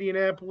like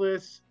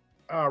Indianapolis.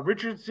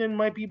 Richardson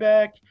might be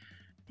back.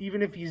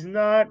 Even if he's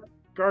not,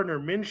 Gardner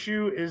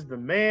Minshew is the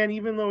man,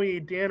 even though he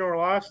had Dan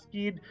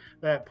Orlovsky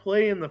that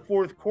play in the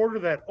fourth quarter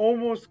that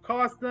almost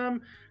cost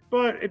them,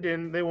 but it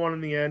didn't. They won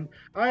in the end.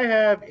 I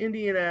have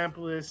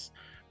Indianapolis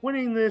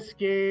winning this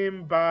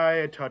game by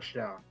a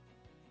touchdown.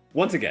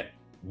 Once again,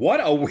 what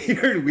a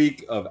weird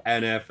week of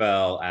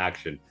NFL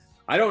action.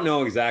 I don't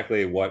know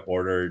exactly what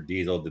order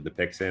Diesel did the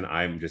picks in.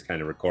 I'm just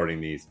kind of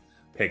recording these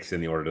picks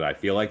in the order that I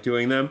feel like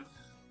doing them.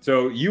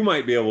 So you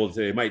might be able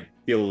to, it might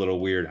feel a little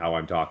weird how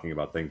I'm talking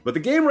about things. But the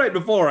game right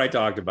before I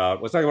talked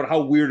about was talking about how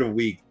weird a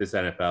week this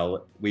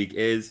NFL week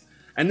is.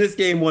 And this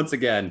game, once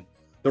again,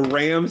 the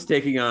Rams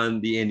taking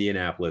on the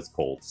Indianapolis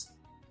Colts.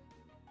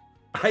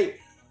 I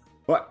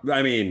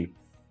mean,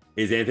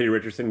 is Anthony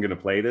Richardson going to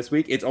play this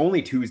week? It's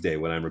only Tuesday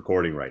when I'm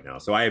recording right now.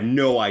 So I have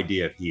no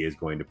idea if he is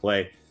going to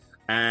play.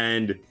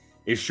 And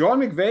Is Sean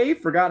McVay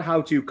forgot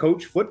how to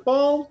coach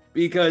football?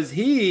 Because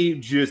he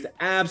just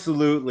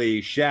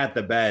absolutely shat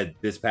the bed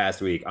this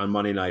past week on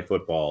Monday Night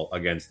Football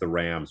against the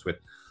Rams with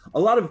a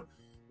lot of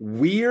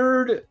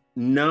weird,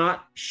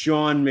 not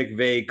Sean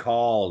McVay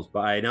calls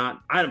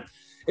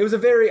it was a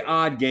very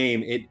odd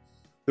game.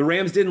 The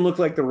Rams didn't look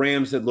like the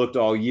Rams had looked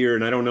all year,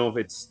 and I don't know if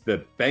it's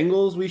the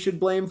Bengals we should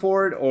blame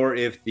for it or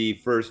if the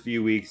first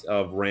few weeks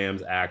of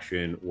Rams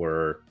action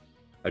were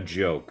a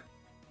joke.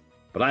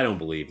 But I don't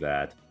believe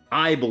that.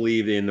 I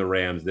believe in the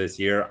Rams this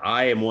year.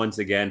 I am once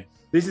again,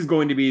 this is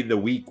going to be the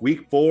week.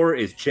 Week 4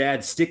 is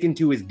Chad sticking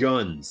to his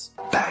guns.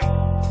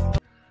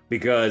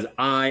 Because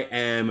I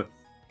am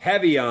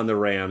heavy on the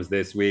Rams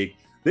this week.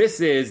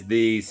 This is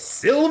the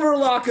silver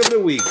lock of the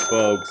week,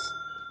 folks.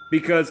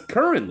 Because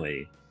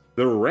currently,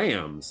 the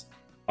Rams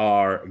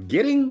are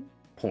getting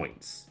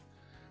points.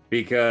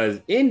 Because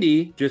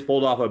Indy just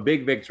pulled off a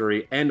big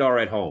victory and are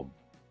at home.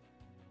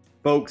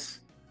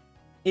 Folks,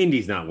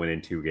 Indy's not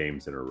winning 2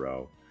 games in a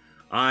row.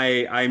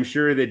 I'm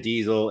sure that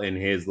Diesel in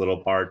his little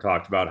part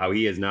talked about how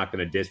he is not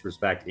going to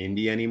disrespect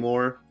Indy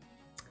anymore.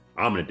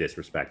 I'm going to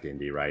disrespect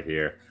Indy right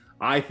here.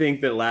 I think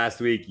that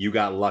last week you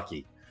got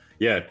lucky.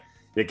 Yeah,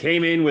 you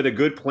came in with a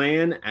good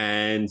plan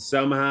and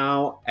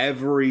somehow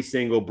every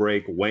single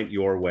break went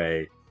your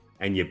way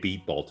and you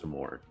beat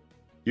Baltimore.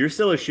 You're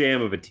still a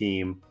sham of a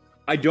team.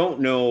 I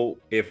don't know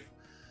if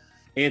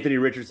Anthony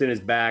Richardson is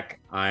back.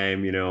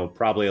 I'm,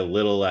 probably a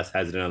little less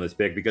hesitant on this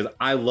pick because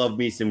I love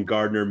me some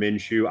Gardner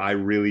Minshew. I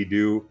really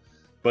do.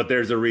 But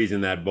there's a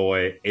reason that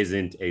boy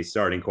isn't a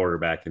starting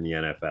quarterback in the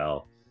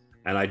NFL.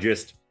 And I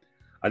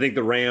think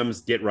the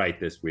Rams get right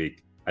this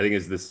week. I think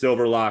it's the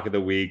silver lock of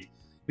the week.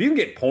 If you can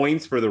get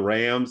points for the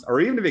Rams, or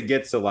even if it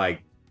gets to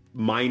like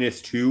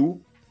 -2,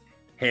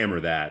 hammer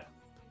that.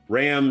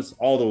 Rams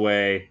all the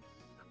way.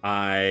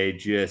 I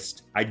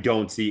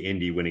don't see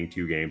Indy winning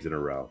 2 games in a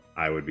row.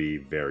 I would be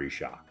very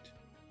shocked.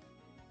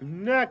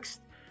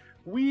 Next,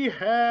 we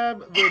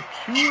have the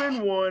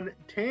 2-1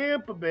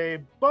 Tampa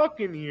Bay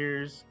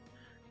Buccaneers,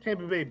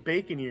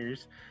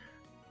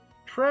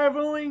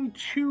 traveling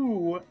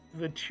to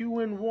the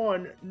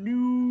 2-1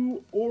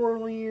 New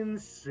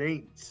Orleans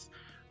Saints.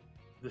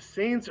 The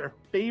Saints are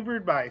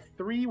favored by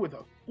 3 with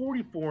a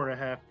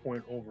 44.5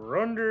 point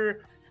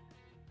over-under.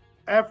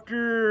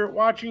 After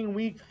watching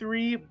week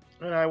 3,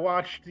 and I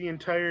watched the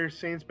entire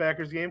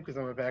Saints-Packers game because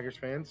I'm a Packers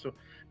fan, so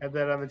I have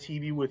that on the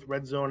TV with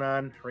Red Zone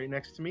on right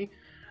next to me.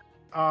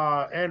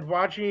 And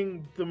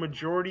watching the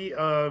majority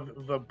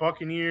of the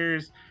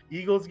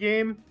Buccaneers-Eagles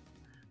game,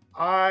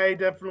 I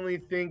definitely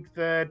think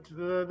that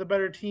the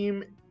better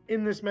team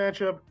in this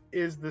matchup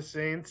is the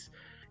Saints,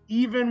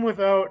 even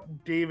without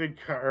Derek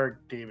Carr.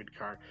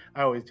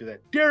 I always do that.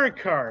 Derek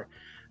Carr.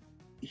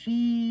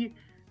 He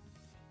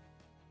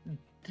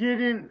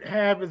didn't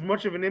have as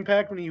much of an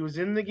impact when he was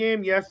in the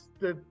game. Yes,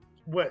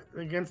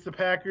 against the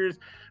Packers,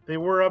 they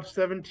were up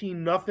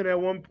 17-0 at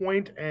one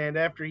point, and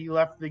after he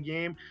left the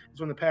game is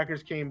when the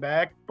Packers came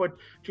back. But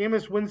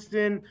Jameis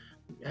Winston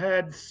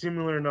had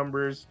similar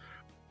numbers.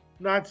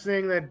 Not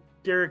saying that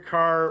Derek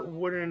Carr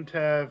wouldn't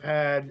have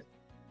had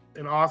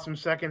an awesome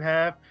second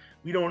half.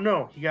 We don't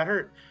know. He got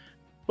hurt.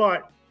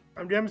 But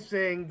I'm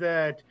saying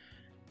that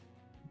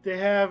they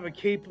have a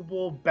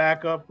capable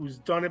backup who's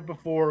done it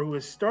before, who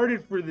has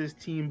started for this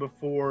team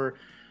before.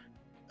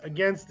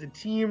 Against a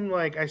team,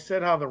 like I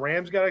said, how the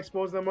Rams got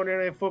exposed on Monday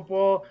Night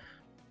Football,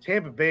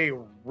 Tampa Bay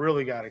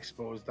really got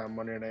exposed on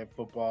Monday Night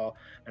Football.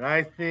 And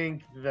I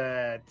think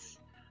that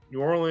New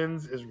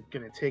Orleans is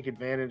going to take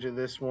advantage of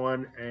this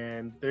one,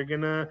 and they're going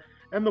to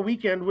end the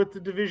weekend with the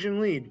division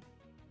lead.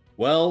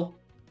 Well,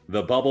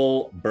 the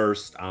bubble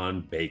burst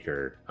on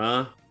Baker,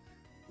 huh?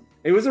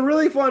 It was a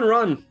really fun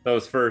run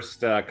those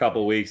first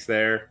couple weeks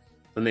there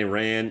when they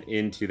ran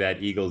into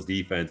that Eagles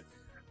defense.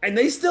 And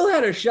they still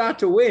had a shot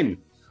to win.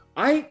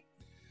 I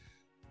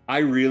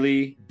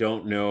really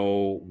don't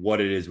know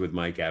what it is with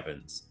Mike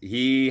Evans.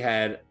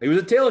 It was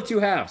a tale of 2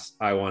 halves,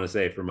 I want to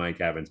say, for Mike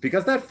Evans.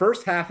 Because that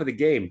first half of the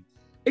game,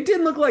 it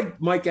didn't look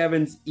like Mike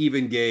Evans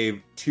even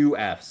gave 2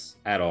 Fs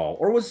at all.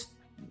 Or was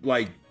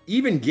like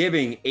even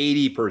giving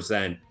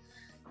 80%.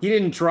 He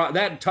didn't try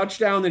that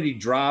touchdown that he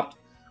dropped.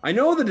 I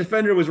know the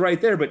defender was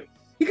right there, but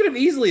he could have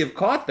easily have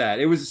caught that.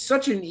 It was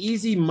such an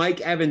easy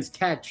Mike Evans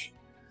catch.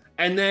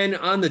 And then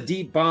on the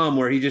deep bomb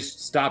where he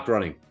just stopped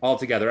running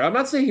altogether. I'm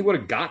not saying he would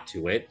have got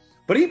to it,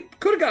 but he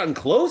could have gotten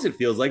close, it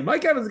feels like.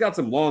 Mike Evans got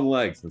some long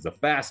legs. He's a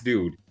fast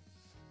dude.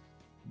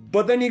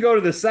 But then you go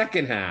to the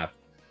second half,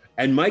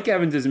 and Mike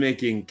Evans is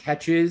making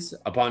catches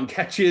upon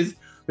catches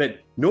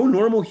that no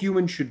normal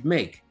human should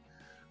make,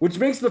 which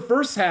makes the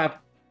first half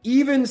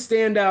even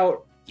stand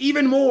out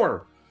even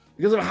more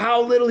because of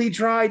how little he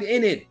tried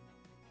in it.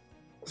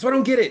 So I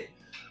don't get it.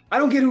 I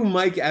don't get who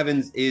Mike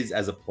Evans is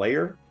as a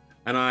player.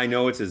 And I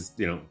know it's his,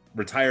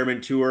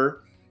 retirement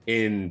tour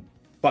in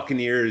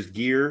Buccaneers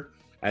gear,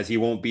 as he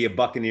won't be a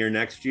Buccaneer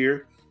next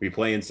year. He'll be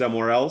playing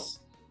somewhere else.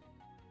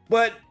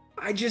 But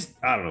I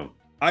don't know.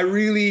 I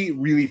really,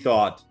 really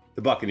thought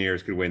the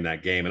Buccaneers could win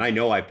that game. And I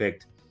know I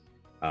picked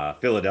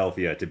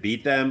Philadelphia to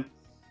beat them.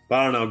 But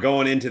I don't know,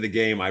 going into the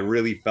game, I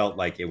really felt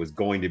like it was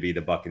going to be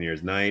the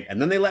Buccaneers' night,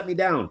 and then they let me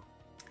down.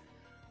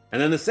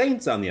 And then the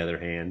Saints, on the other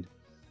hand,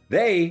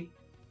 they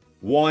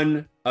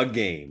won a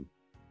game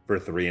for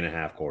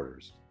 3.5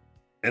 quarters.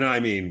 And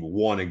I mean,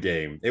 won a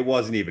game. It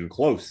wasn't even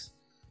close.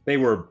 They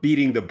were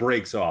beating the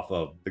brakes off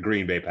of the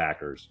Green Bay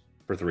Packers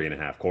for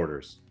 3.5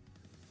 quarters.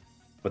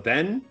 But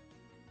then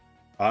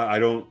I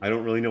don't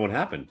really know what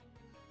happened.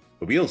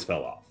 The wheels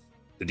fell off.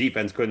 The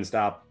defense couldn't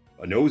stop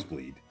a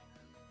nosebleed.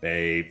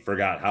 They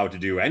forgot how to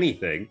do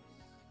anything.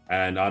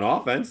 And on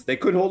offense, they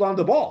couldn't hold on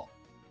to the ball.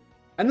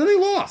 And then they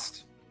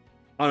lost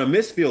on a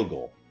missed field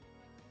goal.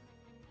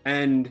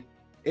 And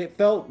it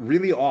felt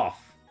really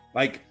off.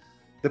 Like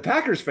the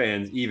Packers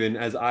fans, even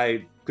as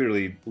I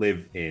clearly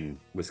live in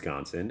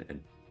Wisconsin,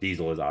 and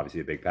Diesel is obviously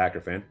a big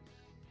Packer fan,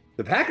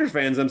 the Packers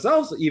fans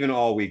themselves, even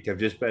all week, have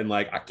just been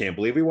like, I can't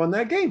believe we won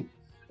that game.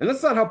 And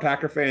that's not how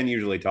Packer fans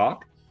usually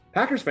talk.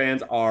 Packers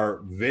fans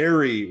are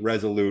very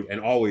resolute and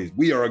always,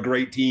 we are a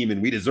great team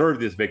and we deserve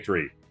this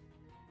victory.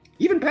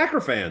 Even Packer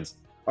fans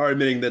are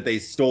admitting that they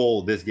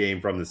stole this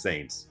game from the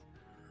Saints.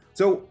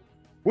 So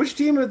which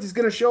team is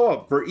going to show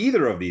up for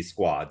either of these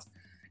squads?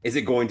 Is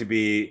it going to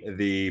be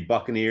the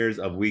Buccaneers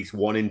of weeks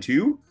 1 and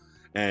 2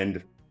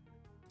 and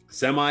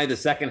the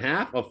second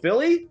half of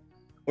Philly?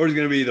 Or is it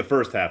going to be the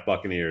first half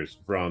Buccaneers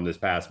from this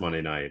past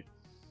Monday night?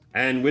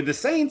 And with the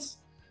Saints,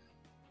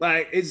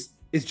 like, is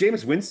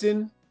Jameis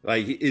Winston,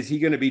 like, is he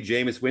going to be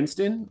Jameis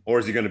Winston or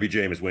is he going to be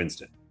Jameis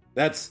Winston?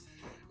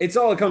 It's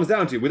all it comes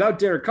down to. Without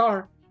Derek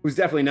Carr, who's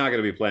definitely not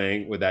going to be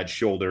playing with that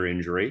shoulder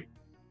injury,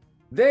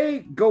 they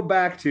go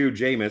back to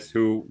Jameis,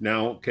 who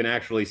now can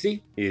actually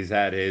see. He's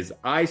had his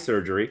eye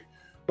surgery,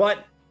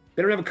 but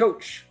they don't have a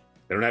coach.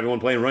 They don't have anyone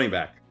playing running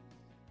back.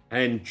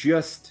 And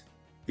just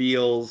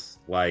feels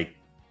like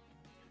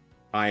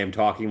I am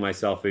talking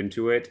myself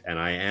into it, and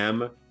I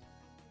am,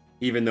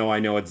 even though I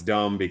know it's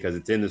dumb because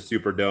it's in the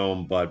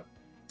Superdome, but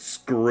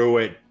screw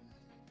it.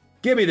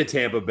 Give me the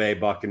Tampa Bay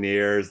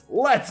Buccaneers.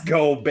 Let's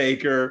go,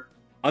 Baker.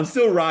 I'm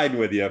still riding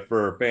with you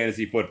for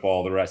fantasy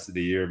football the rest of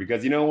the year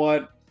because you know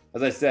what?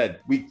 As I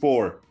said, week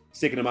 4,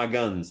 sticking to my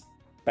guns.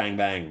 Bang,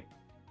 bang.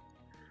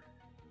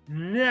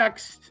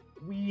 Next,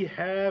 we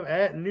have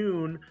at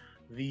noon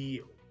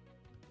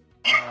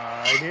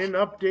I didn't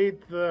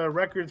update the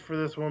records for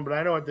this one, but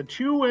I know at the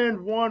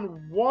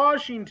 2-1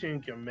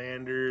 Washington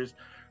Commanders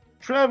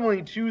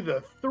traveling to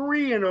the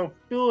 3-0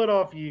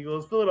 Philadelphia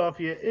Eagles.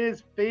 Philadelphia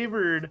is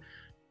favored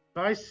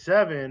by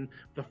 7,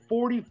 the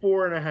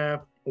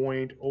 44.5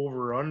 point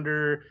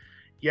over-under.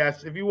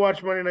 Yes, if you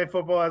watch Monday Night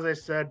Football, as I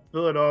said,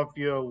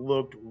 Philadelphia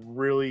looked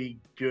really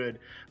good.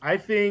 I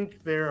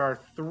think there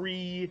are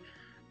 2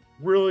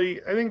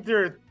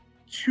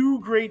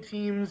 great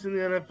teams in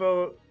the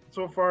NFL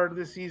so far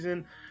this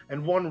season,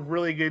 and 1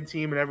 really good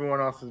team, and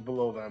everyone else is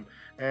below them.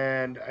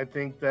 And I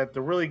think that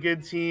the really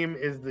good team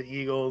is the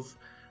Eagles.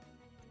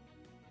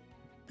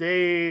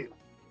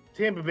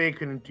 Tampa Bay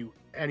couldn't do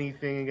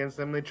anything against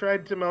them. They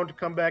tried to mount a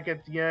comeback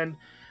at the end.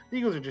 The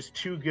Eagles are just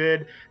too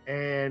good,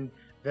 and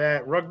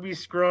that rugby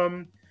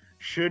scrum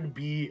should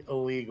be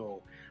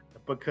illegal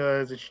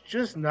because it's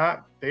just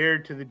not fair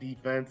to the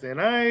defense.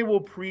 And I will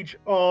preach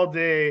all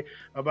day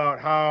about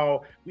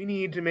how we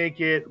need to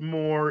make it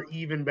more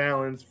even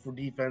balance for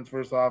defense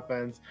versus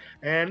offense.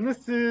 And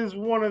this is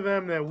one of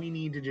them that we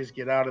need to just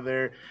get out of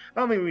there. I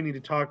don't think we need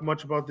to talk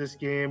much about this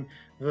game.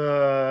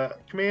 The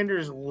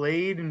Commanders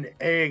laid an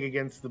egg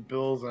against the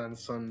Bills on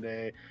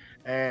Sunday,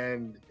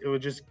 and it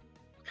was just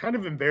kind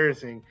of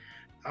embarrassing.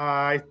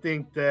 I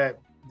think that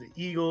the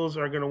Eagles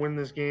are going to win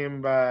this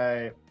game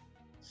by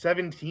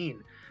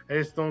 17. I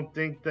just don't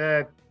think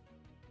that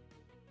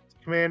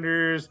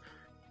Commanders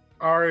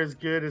are as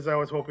good as I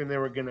was hoping they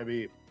were going to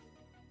be.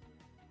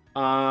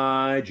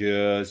 I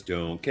just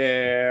don't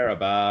care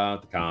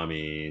about the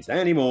commies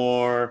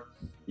anymore.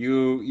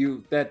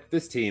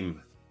 This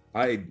team,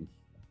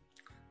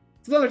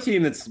 it's another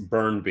team that's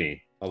burned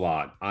me a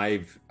lot.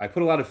 I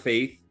put a lot of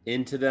faith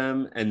into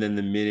them, and then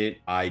the minute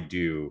I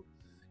do,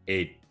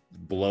 it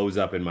blows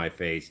up in my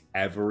face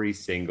every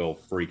single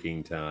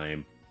freaking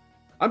time.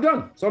 I'm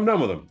done. So I'm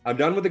done with them. I'm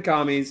done with the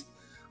commies.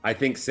 I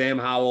think Sam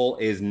Howell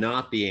is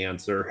not the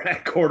answer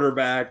at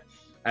quarterback.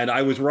 And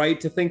I was right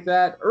to think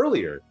that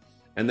earlier.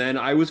 And then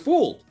I was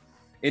fooled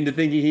into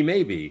thinking he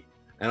may be.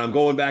 And I'm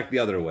going back the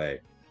other way.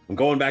 I'm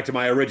going back to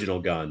my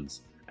original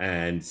guns.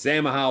 And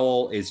Sam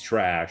Howell is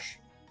trash.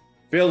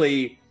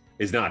 Philly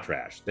is not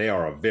trash. They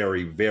are a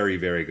very, very,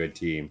 very good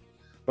team.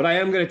 But I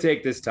am going to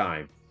take this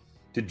time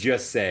to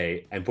just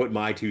say and put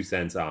my 2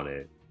 cents on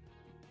it.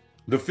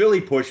 The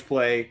Philly push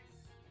play,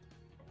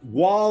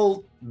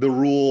 while the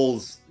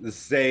rules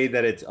say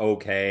that it's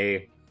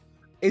okay,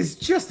 is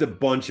just a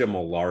bunch of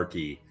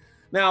malarkey.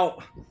 Now,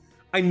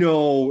 I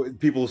know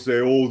people say,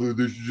 oh,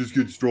 they should just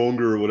get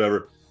stronger or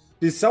whatever.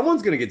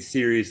 Someone's going to get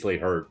seriously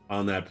hurt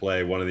on that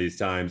play one of these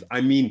times.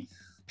 I mean,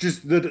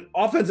 just the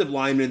offensive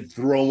linemen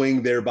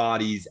throwing their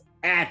bodies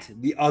at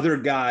the other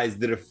guys,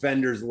 the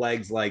defender's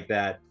legs like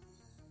that.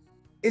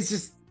 It's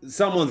just,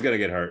 someone's going to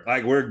get hurt.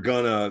 Like, we're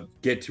going to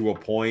get to a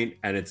point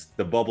and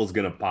the bubble's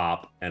going to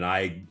pop. And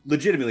I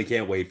legitimately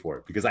can't wait for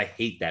it because I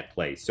hate that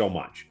play so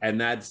much. And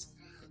that's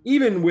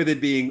even with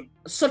it being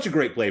such a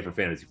great play for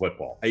fantasy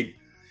football. It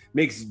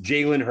makes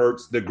Jalen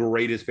Hurts the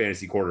greatest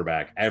fantasy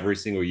quarterback every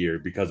single year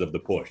because of the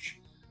push.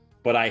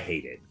 But I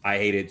hate it. I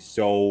hate it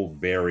so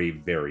very,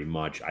 very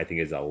much. I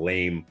think it's a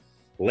lame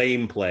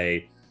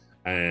play.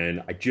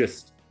 And I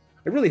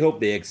really hope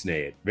they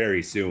ixnay it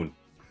very soon.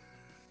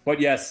 But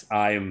yes,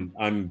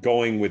 I'm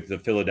going with the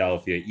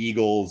Philadelphia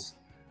Eagles.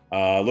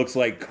 Looks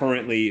like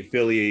currently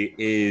Philly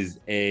is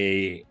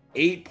a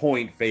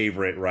 8-point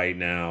favorite right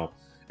now.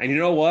 And you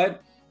know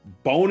what?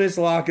 Bonus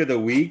lock of the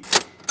week,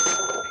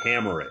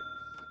 hammer it.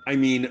 I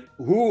mean,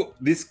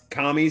 this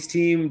Commies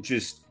team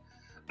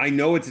I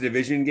know it's a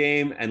division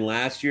game. And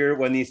last year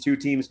when these two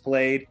teams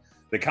played,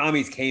 the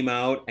Commies came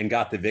out and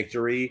got the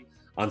victory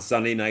on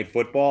Sunday Night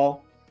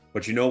Football.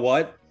 But you know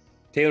what?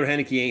 Taylor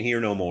Heinicke ain't here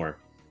no more.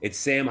 It's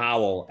Sam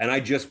Howell. And I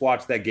just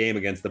watched that game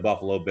against the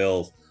Buffalo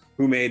Bills,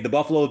 who made the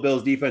Buffalo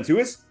Bills defense, who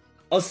is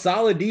a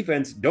solid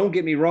defense, don't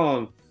get me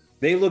wrong.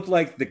 They looked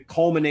like the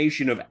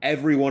culmination of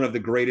every one of the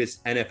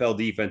greatest NFL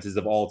defenses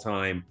of all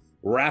time,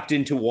 wrapped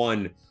into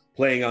one,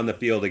 playing on the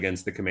field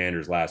against the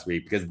Commanders last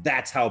week, because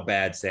that's how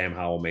bad Sam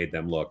Howell made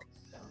them look.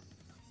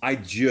 I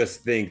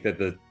just think that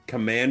the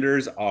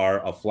Commanders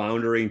are a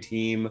floundering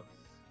team.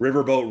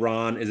 Riverboat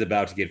Ron is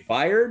about to get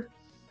fired.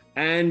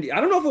 And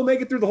I don't know if he'll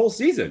make it through the whole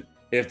season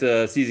if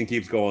the season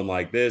keeps going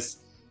like this.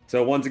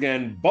 So once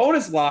again,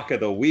 bonus lock of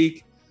the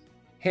week,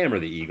 hammer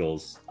the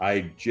Eagles.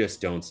 I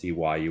just don't see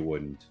why you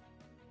wouldn't.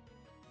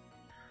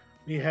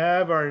 We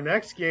have our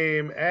next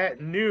game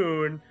at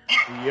noon.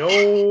 The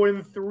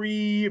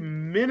 0-3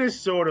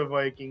 Minnesota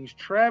Vikings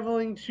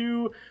traveling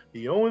to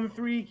the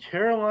 0-3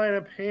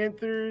 Carolina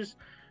Panthers.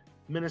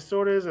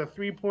 Minnesota is a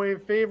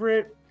 3-point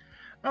favorite.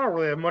 I don't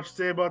really have much to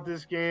say about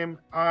this game.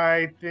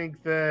 I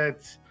think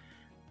that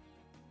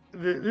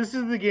this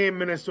is the game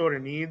Minnesota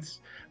needs.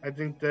 I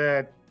think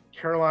that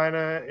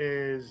Carolina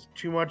is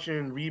too much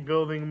in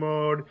rebuilding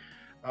mode.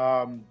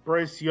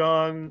 Bryce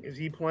Young, is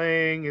he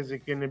playing? Is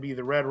it going to be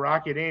the Red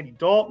Rocket Andy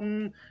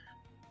Dalton?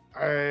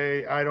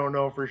 I don't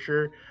know for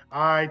sure.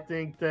 I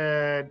think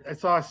that I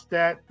saw a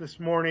stat this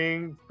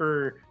morning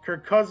for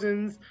Kirk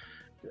Cousins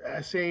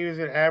saying he was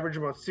going to average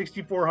about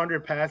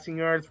 6,400 passing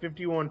yards,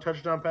 51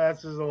 touchdown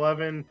passes,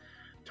 11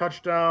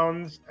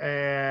 touchdowns,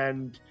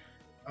 and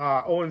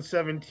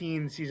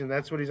 0-17 season.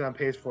 That's what he's on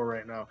pace for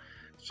right now.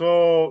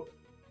 So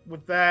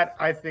with that,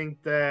 I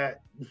think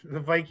that the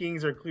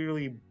Vikings are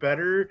clearly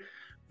better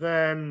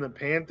than the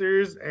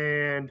Panthers,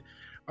 and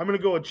I'm going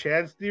to go with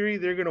Chad's theory.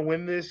 They're going to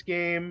win this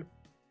game,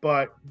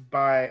 but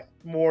by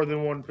more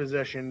than one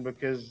possession,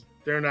 because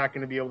they're not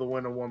going to be able to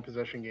win a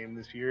one-possession game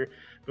this year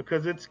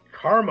because it's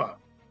karma.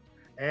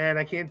 And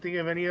I can't think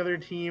of any other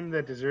team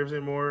that deserves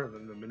it more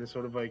than the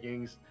Minnesota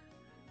Vikings.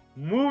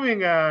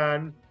 Moving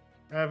on,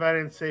 if I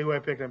didn't say who I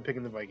picked, I'm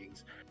picking the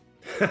Vikings.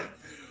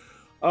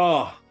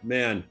 Oh,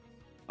 man.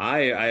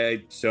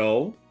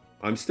 So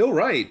I'm still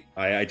right.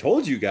 I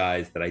told you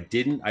guys that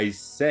I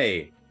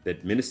say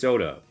that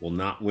Minnesota will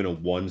not win a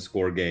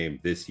one-score game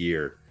this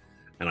year.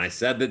 And I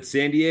said that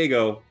San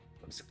Diego,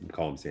 I'm just going to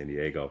call them San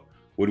Diego,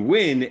 would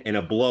win in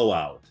a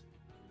blowout.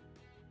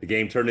 The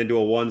game turned into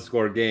a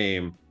one-score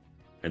game,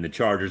 and the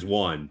Chargers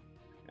won.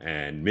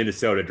 And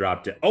Minnesota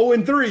dropped to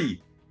 0-3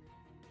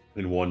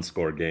 in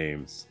one-score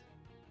games.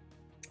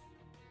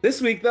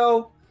 This week,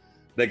 though,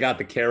 they got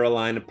the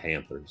Carolina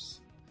Panthers.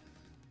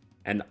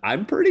 And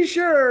I'm pretty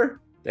sure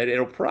that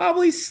it'll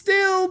probably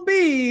still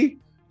be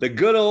the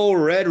good old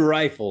Red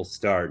Rifle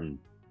starting.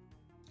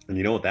 And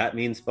you know what that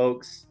means,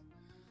 folks?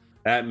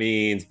 That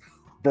means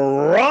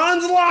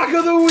bronze lock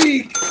of the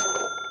week.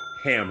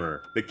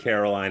 Hammer the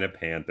Carolina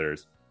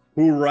Panthers,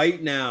 who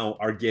right now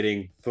are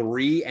getting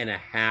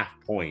 3.5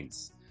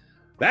 points.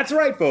 That's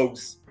right,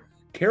 folks.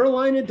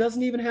 Carolina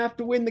doesn't even have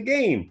to win the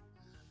game.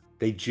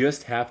 They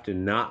just have to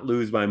not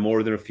lose by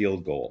more than a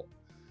field goal.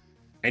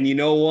 And you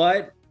know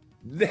what?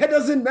 That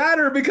doesn't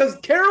matter because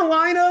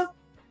Carolina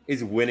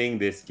is winning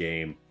this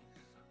game.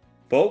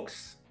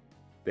 Folks,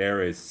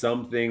 there is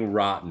something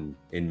rotten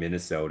in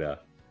Minnesota.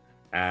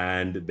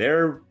 And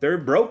they're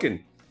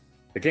broken.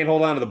 They can't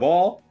hold on to the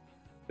ball.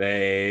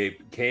 They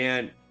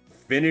can't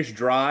finish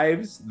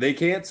drives. They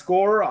can't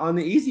score on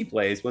the easy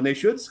plays when they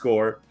should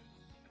score.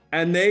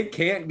 And they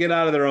can't get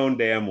out of their own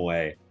damn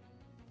way.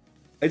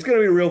 It's going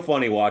to be real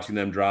funny watching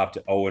them drop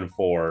to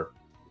 0-4.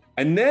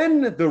 And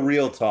then the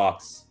real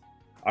talks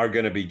are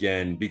going to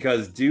begin,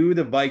 because do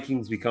the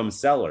Vikings become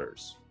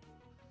sellers?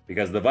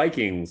 Because the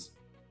Vikings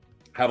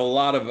have a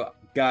lot of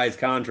guys'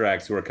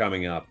 contracts who are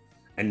coming up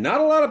and not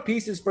a lot of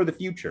pieces for the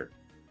future.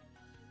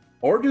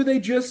 Or do they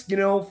just,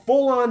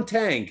 full on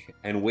tank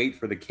and wait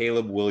for the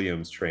Caleb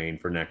Williams train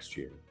for next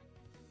year?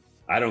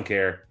 I don't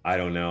care. I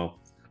don't know.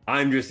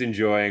 I'm just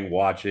enjoying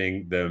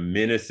watching the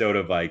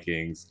Minnesota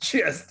Vikings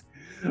just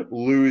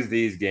lose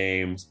these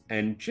games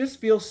and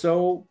just feel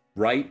so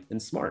right and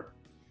smart.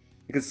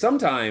 Because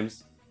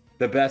sometimes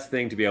the best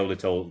thing to be able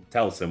to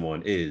tell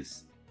someone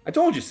is, I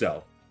told you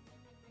so.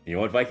 You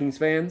know what, Vikings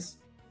fans?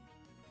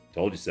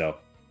 Told you so.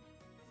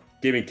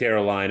 Give me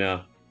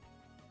Carolina.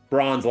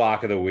 Bronze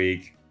lock of the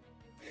week.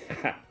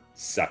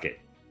 Suck it,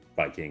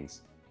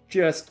 Vikings.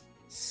 Just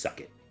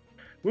suck it.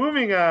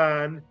 Moving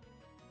on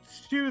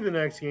to the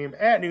next game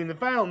at noon. The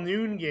final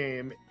noon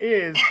game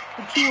is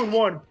the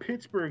 2-1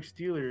 Pittsburgh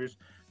Steelers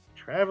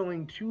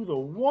traveling to the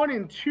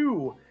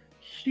 1-2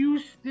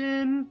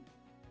 Houston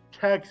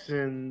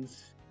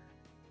Texans.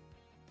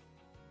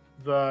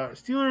 The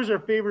Steelers are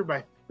favored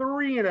by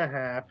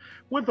 3.5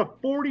 with a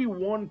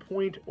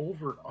 41-point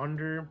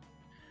over-under.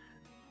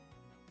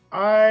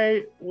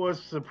 I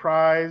was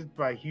surprised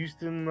by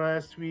Houston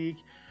last week.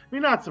 I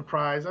mean, not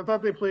surprised. I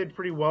thought they played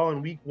pretty well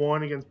in week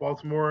 1 against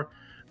Baltimore.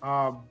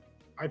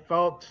 I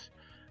felt,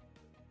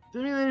 I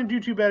mean, they didn't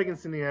do too bad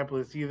against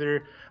Indianapolis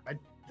either.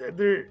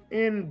 They're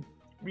in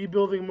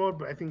rebuilding mode,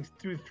 but I think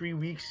through 3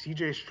 weeks,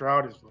 CJ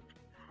Stroud has looked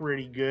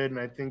pretty good, and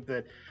I think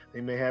that they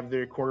may have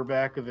their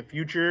quarterback of the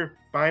future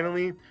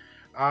finally.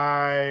 But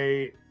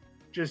I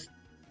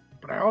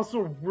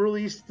also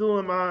really still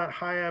am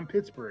high on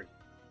Pittsburgh.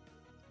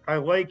 I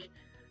like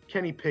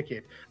Kenny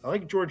Pickett. I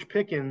like George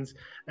Pickens,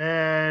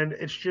 and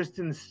it's just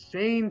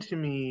insane to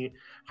me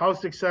how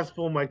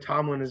successful Mike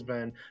Tomlin has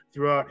been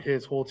throughout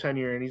his whole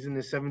tenure, and he's in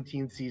his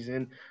 17th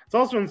season. It's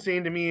also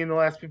insane to me in the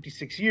last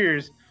 56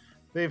 years,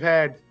 they've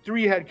had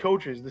 3 head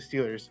coaches, the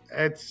Steelers.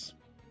 It's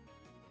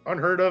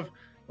unheard of.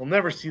 We'll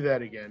never see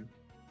that again.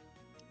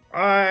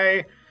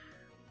 I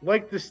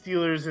like the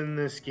Steelers in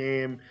this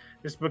game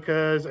just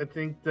because I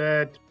think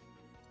that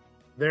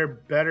they're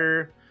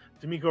better.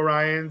 DeMeco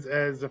Ryans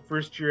as a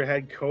first-year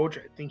head coach,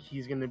 I think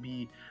he's going to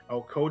be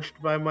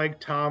outcoached by Mike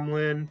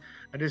Tomlin.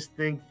 I just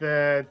think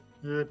that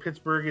the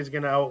Pittsburgh is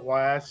going to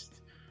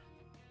outlast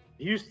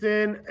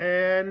Houston,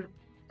 and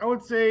I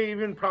would say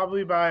even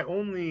probably by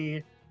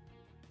only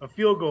a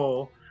field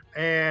goal.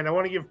 And I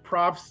want to give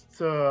props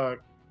to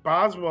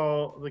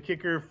Boswell, the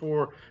kicker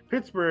for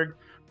Pittsburgh.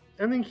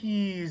 I think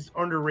he's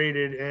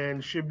underrated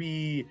and should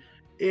be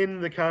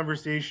in the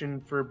conversation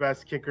for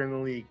best kicker in the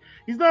league.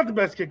 He's not the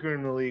best kicker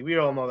in the league. We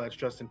all know that's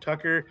Justin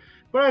Tucker,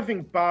 but I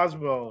think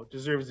Boswell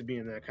deserves to be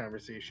in that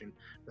conversation.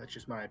 That's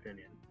just my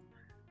opinion.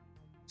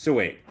 So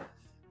wait,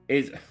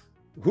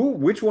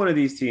 which one of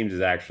these teams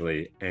is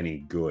actually any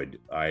good?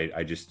 I'm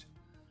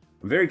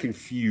very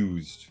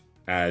confused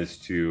as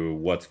to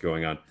what's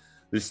going on.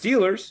 The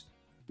Steelers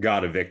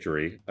got a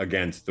victory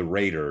against the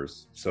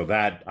Raiders, so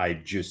that I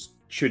just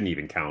shouldn't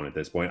even count at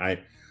this point.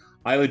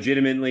 I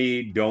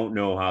legitimately don't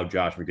know how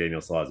Josh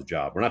McDaniels still has a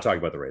job. We're not talking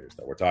about the Raiders,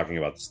 though. We're talking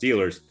about the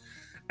Steelers.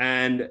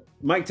 And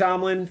Mike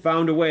Tomlin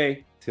found a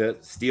way to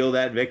steal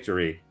that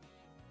victory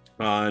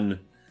on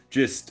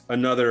just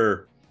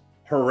another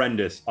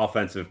horrendous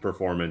offensive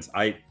performance.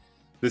 The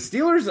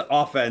Steelers'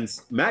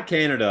 offense, Matt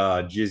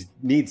Canada just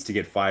needs to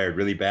get fired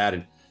really bad.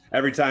 And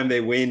every time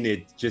they win,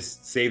 it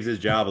just saves his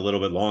job a little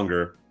bit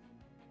longer.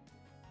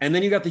 And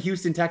then you got the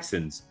Houston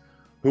Texans,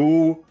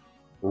 who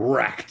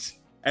wrecked.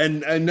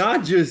 And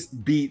not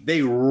just beat,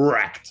 they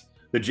wrecked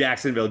the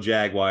Jacksonville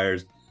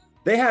Jaguars.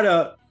 They had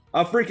a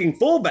freaking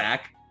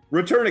fullback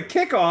return a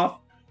kickoff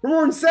for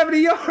more than 70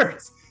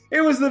 yards.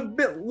 It was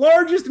the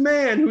largest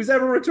man who's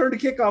ever returned a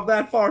kickoff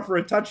that far for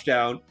a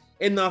touchdown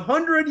in the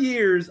 100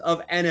 years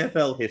of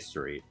NFL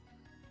history.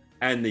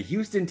 And the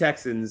Houston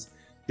Texans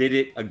did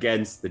it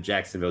against the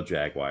Jacksonville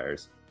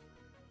Jaguars.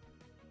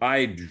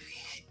 I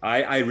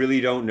really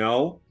don't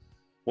know.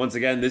 Once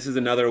again, this is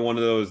another one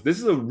of those. This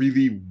is a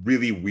really,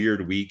 really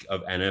weird week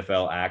of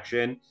NFL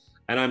action.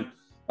 And I'm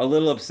a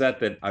little upset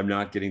that I'm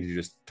not getting to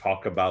just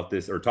talk about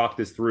this or talk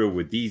this through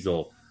with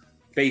Diesel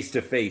face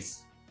to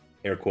face,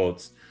 air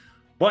quotes.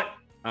 But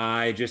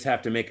I just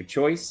have to make a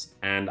choice.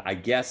 And I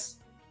guess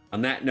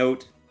on that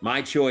note,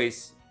 my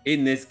choice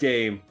in this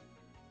game,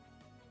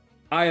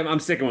 I'm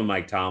sticking with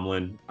Mike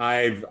Tomlin.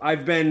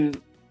 I've been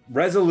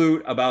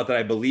resolute about that.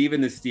 I believe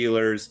in the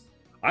Steelers.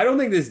 I don't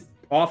think this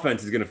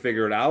offense is going to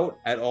figure it out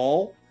at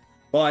all,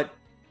 but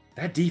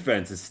that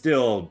defense is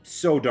still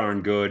so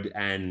darn good.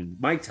 And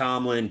Mike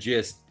Tomlin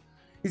he's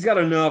got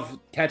enough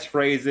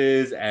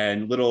catchphrases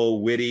and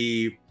little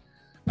witty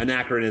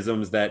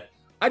anachronisms that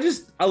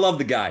I love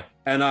the guy,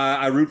 and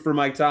I root for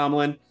Mike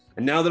Tomlin.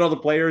 And now that all the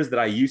players that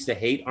I used to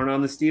hate aren't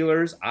on the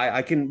Steelers,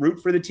 I can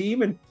root for the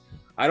team, and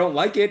I don't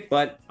like it,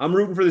 but I'm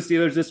rooting for the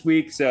Steelers this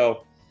week.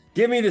 So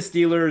give me the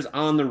Steelers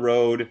on the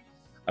road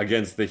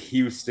against the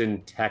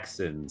Houston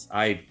Texans.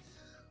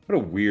 What a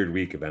weird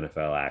week of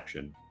NFL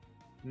action.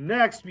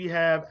 Next, we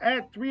have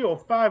at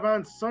 3:05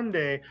 on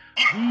Sunday,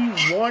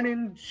 the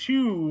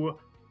 1-2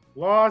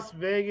 Las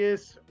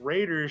Vegas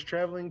Raiders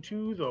traveling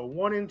to the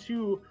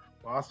 1-2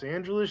 Los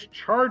Angeles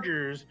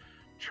Chargers.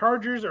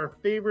 Chargers are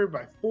favored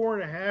by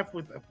 4.5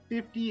 with a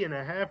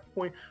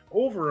 50.5-point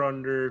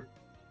over-under.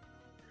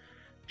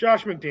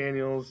 Josh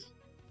McDaniels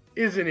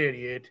is an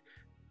idiot.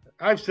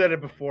 I've said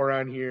it before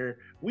on here.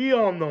 We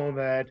all know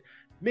that.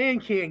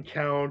 Man can't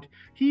count.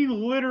 He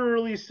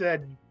literally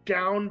said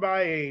down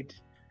by 8.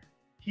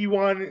 He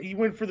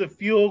went for the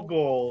field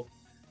goal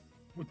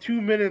with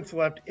 2 minutes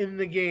left in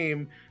the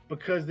game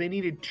because they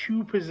needed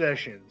 2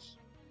 possessions.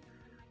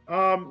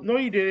 No,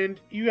 you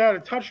didn't. You had a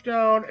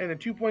touchdown and a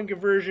 2-point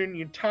conversion.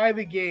 You tie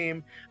the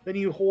game, then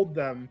you hold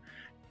them.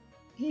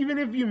 Even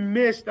if you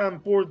missed on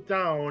 4th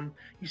down,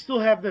 you still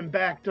have them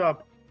backed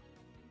up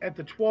at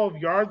the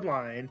 12-yard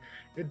line.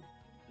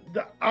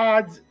 The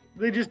odds,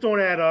 they just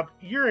don't add up.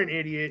 You're an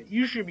idiot.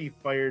 You should be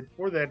fired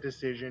for that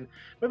decision.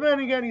 But then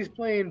again, he's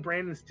playing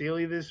Brandon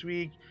Staley this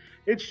week.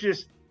 It's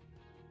just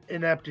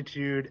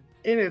ineptitude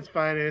in its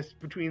finest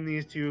between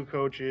these two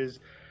coaches.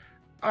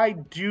 I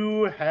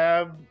do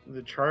have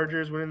the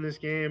Chargers winning this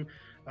game.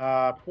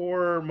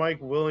 Poor Mike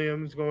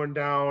Williams going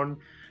down.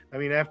 I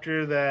mean,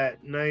 after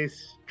that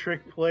nice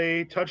trick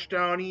play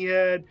touchdown he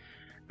had,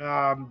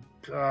 torn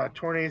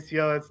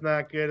ACL, that's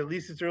not good. At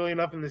least it's early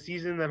enough in the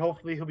season that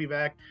hopefully he'll be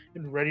back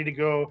and ready to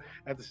go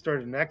at the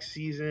start of next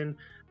season.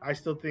 I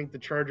still think the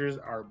Chargers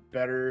are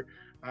better.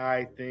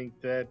 I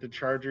think that the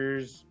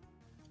Chargers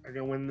are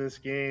going to win this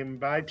game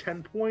by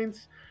 10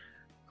 points.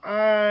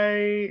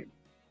 I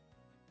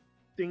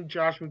think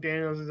Josh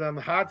McDaniels is on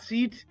the hot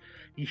seat.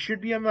 He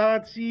should be on the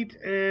hot seat,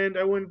 and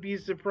I wouldn't be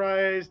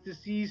surprised to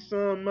see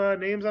some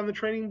names on the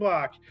trading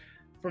block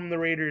from the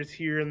Raiders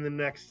here in the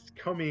next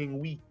coming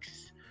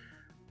weeks.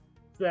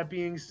 That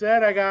being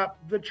said, I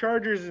got the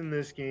Chargers in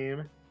this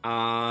game.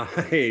 I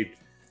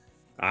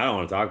don't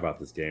want to talk about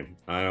this game.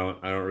 I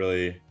don't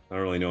really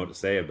know what to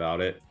say about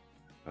it.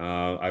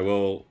 I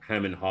will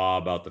hem and haw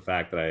about the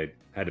fact that I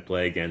had to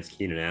play against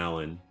Keenan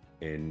Allen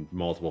in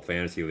multiple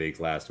fantasy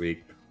leagues last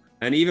week.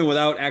 And even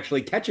without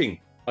actually catching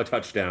a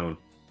touchdown,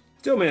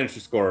 still managed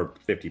to score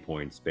 50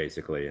 points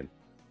basically in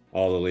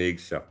all the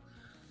leagues. So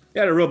I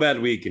had a real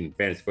bad week in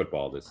fantasy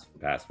football this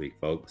past week,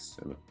 folks.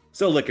 I'm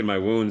still licking my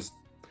wounds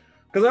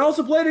because I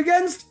also played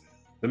against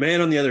the man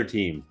on the other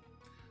team,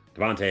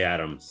 Davante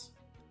Adams,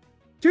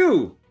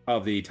 2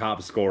 of the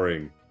top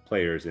scoring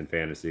players in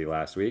fantasy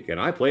last week. And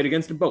I played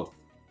against them both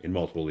in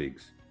multiple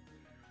leagues.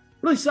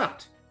 Really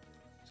sucked.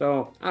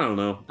 So I don't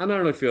know. I'm not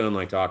really feeling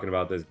like talking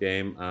about this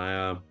game.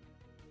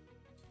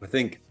 I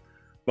think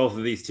both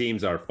of these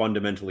teams are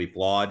fundamentally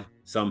flawed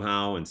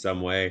somehow in some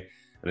way.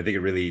 And I think it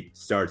really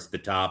starts at the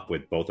top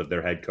with both of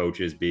their head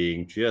coaches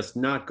being just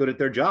not good at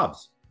their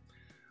jobs.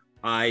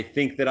 I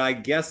think that I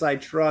guess I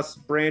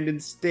trust Brandon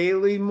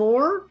Staley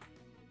more.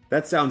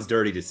 That sounds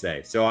dirty to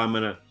say. So I'm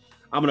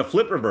gonna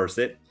flip reverse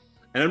it.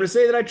 And I'm gonna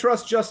say that I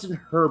trust Justin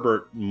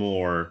Herbert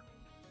more.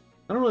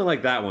 I don't really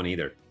like that one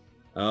either.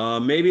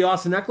 Maybe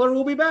Austin Eckler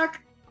will be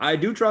back. I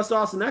do trust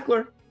Austin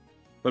Eckler.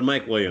 But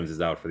Mike Williams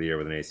is out for the year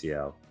with an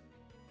ACL.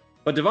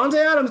 But Davante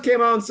Adams came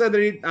out and said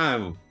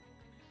that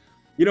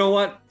you know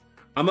what?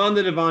 I'm on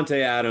the Davante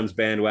Adams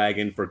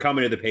bandwagon for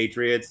coming to the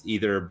Patriots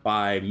either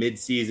by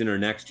midseason or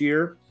next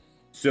year.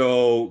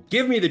 So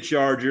give me the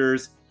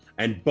Chargers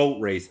and boat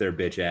race their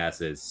bitch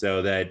asses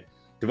so that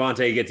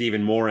Davante gets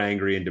even more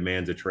angry and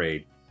demands a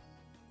trade.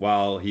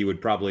 While he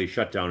would probably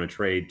shut down a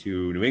trade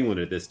to New England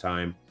at this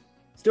time,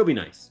 still be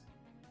nice.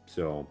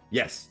 So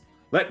yes,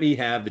 let me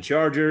have the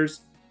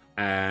Chargers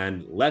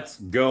and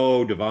let's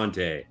go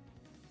Davante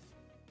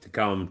to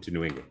come to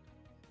New England.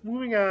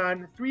 Moving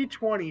on,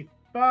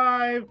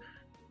 325.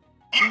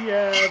 We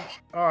have,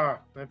 I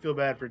feel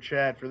bad for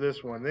Chad for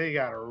this one. They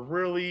got a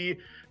really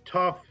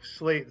tough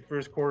slate the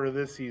first quarter of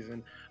this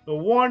season. The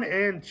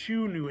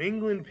 1-2 New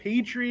England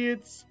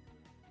Patriots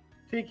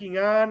taking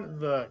on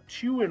the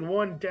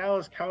 2-1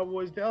 Dallas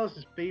Cowboys. Dallas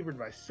is favored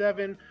by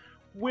 7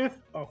 with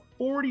a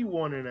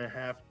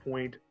 41.5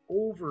 point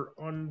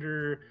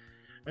over-under.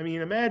 I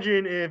mean,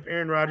 imagine if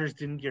Aaron Rodgers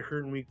didn't get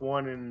hurt in week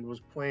 1 and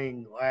was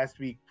playing last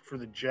week for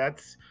the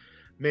Jets.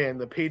 Man,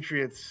 the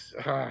Patriots,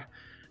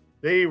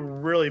 they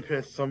really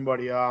pissed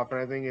somebody off.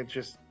 And I think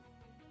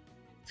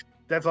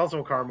that's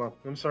also karma.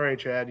 I'm sorry,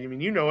 Chad. I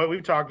mean, you know it.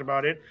 We've talked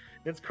about it.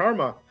 It's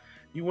karma.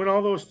 You win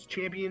all those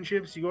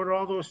championships. You go to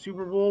all those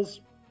Super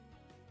Bowls.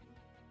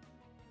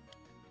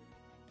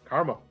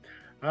 Karma.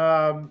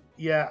 I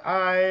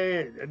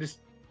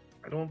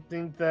don't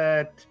think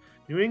that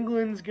New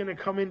England's going to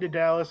come into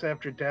Dallas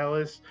after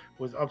Dallas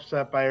was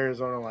upset by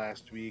Arizona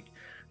last week.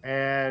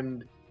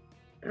 And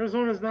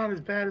Arizona's not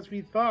as bad as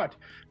we thought.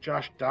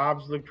 Josh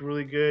Dobbs looked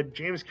really good.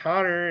 James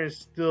Conner is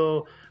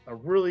still a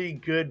really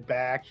good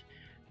back.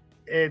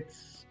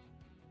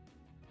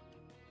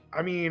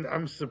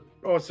 I'm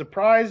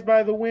surprised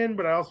by the win,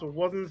 but I also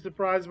wasn't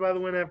surprised by the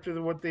win after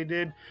what they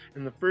did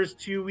in the first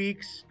 2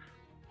 weeks.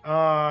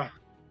 But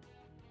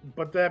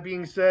that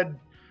being said,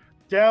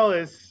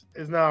 Dallas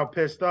is now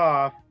pissed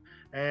off,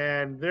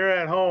 and they're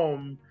at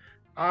home.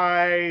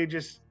 I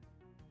just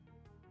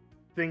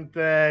think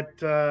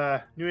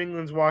that New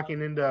England's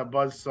walking into a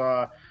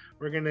buzzsaw.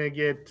 We're going to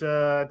get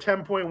a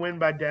 10-point win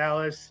by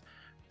Dallas.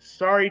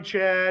 Sorry,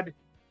 Chad.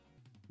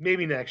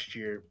 Maybe next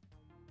year.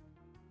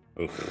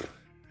 Oof.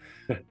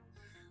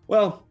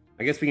 Well,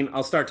 I guess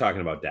I'll start talking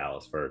about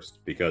Dallas first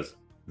because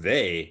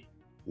they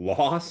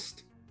lost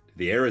to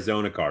the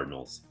Arizona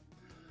Cardinals.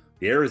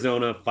 The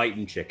Arizona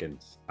Fighting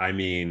Chickens. I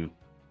mean,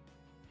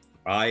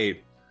 I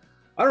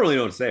don't really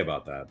know what to say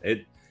about that.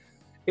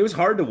 It was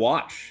hard to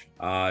watch.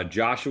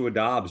 Joshua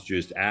Dobbs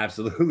just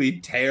absolutely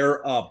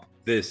tear up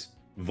this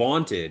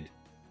vaunted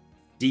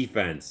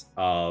defense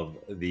of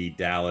the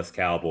Dallas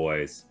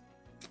Cowboys.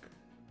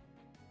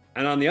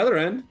 And on the other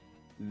end,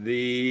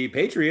 the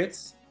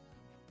Patriots,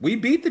 we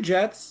beat the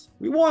Jets.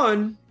 We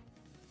won,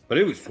 but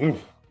it was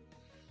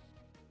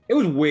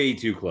way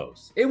too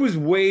close. It was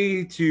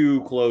way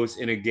too close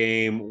in a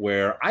game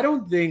where I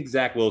don't think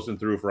Zach Wilson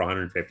threw for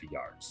 150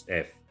 yards.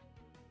 If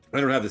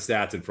I don't have the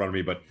stats in front of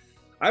me, but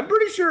I'm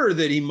pretty sure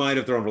that he might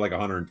have thrown for like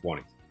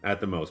 120 at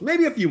the most,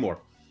 maybe a few more.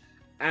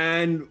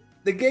 And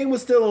the game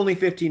was still only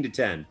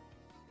 15-10,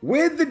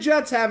 with the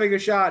Jets having a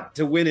shot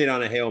to win it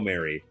on a Hail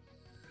Mary.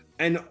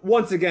 And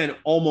once again,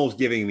 almost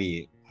giving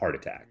me heart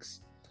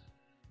attacks.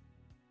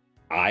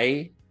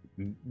 I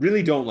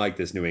really don't like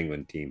this New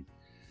England team.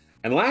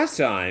 And last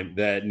time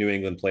that New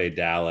England played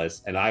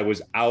Dallas and I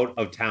was out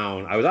of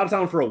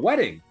town for a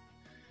wedding.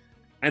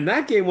 And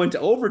that game went to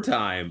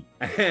overtime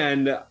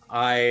and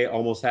I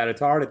almost had a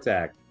heart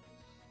attack.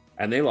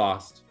 And they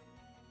lost.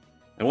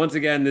 And once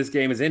again, this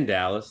game is in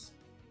Dallas.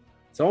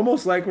 It's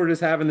almost like we're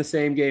just having the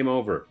same game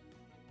over.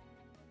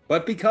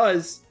 But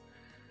because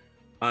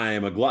I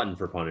am a glutton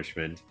for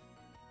punishment,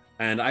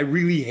 and I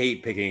really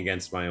hate picking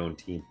against my own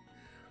team,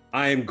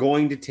 I am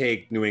going to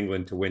take New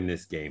England to win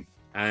this game.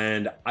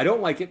 And I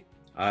don't like it.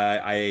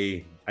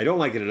 I don't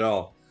like it at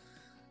all.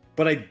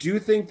 But I do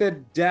think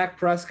that Dak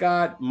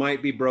Prescott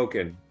might be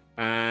broken.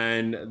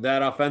 And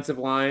that offensive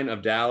line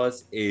of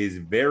Dallas is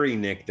very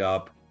nicked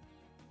up.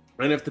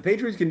 And if the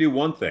Patriots can do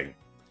one thing,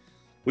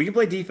 we can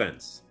play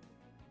defense.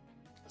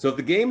 So if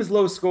the game is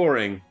low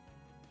scoring,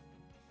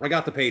 I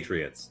got the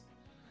Patriots.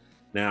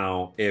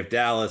 Now, if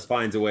Dallas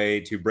finds a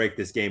way to break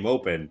this game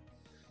open,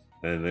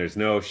 then there's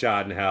no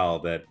shot in hell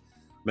that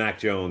Mac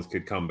Jones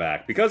could come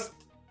back. Because,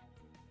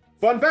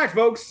 fun fact,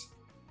 folks,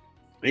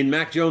 in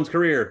Mac Jones'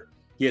 career,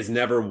 he has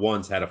never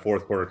once had a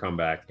fourth quarter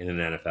comeback in an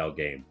NFL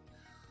game.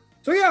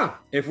 So yeah,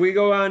 if we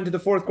go on to the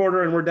fourth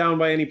quarter and we're down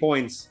by any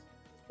points,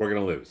 we're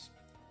going to lose.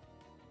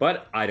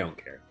 But I don't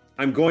care.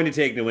 I'm going to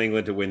take New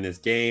England to win this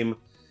game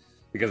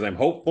because I'm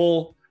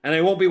hopeful and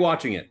I won't be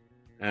watching it.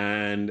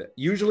 And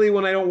usually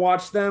when I don't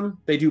watch them,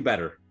 they do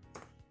better.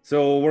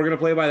 So we're going to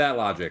play by that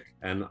logic.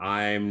 And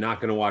I'm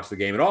not going to watch the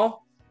game at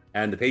all.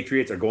 And the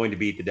Patriots are going to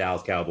beat the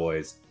Dallas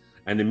Cowboys.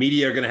 And the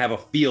media are going to have a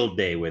field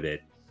day with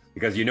it.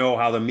 Because you know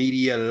how the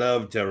media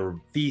love to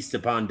feast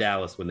upon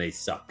Dallas when they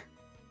suck.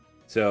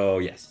 So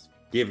yes,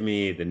 give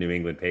me the New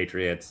England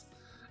Patriots.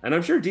 And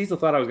I'm sure Diesel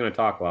thought I was going to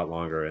talk a lot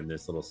longer in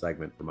this little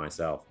segment for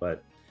myself.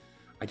 But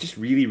I just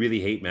really,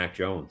 really hate Mac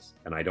Jones.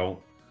 And I don't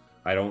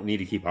need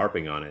to keep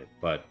harping on it.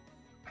 But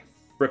I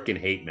freaking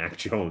hate Mac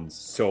Jones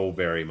so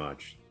very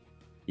much.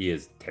 He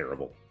is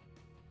terrible.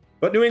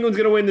 But New England's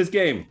going to win this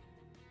game.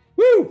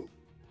 Woo!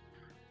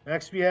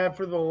 Next, we have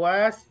for the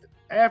last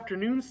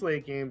afternoon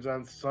slate games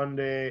on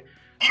Sunday,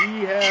 we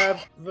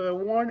have the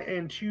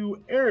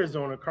 1-2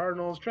 Arizona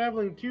Cardinals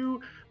traveling to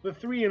the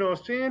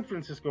 3-0 San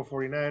Francisco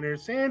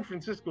 49ers. San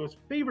Francisco is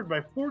favored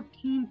by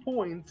 14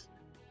 points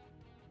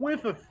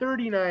with a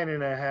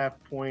 39.5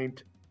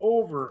 point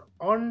over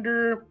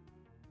under.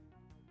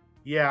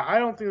 Yeah, I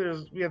don't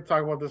think we have to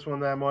talk about this one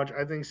that much.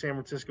 I think San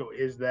Francisco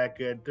is that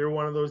good. They're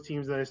one of those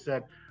teams that I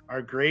said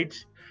are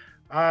great.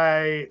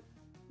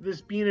 This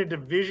being a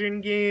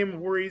division game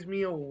worries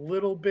me a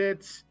little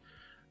bit.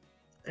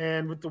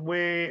 And with the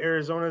way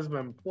Arizona's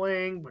been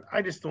playing, but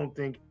I just don't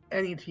think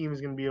any team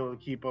is going to be able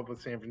to keep up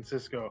with San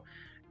Francisco.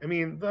 I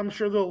mean, I'm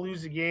sure they'll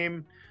lose a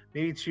game,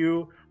 maybe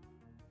two.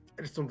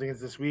 I just don't think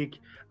it's this week.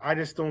 I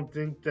just don't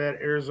think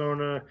that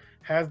Arizona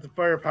has the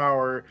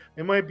firepower.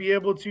 They might be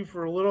able to,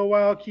 for a little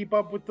while, keep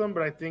up with them,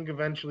 but I think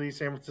eventually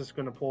San Francisco's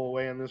going to pull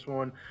away on this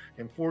one.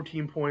 And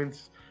 14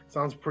 points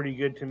sounds pretty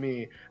good to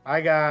me.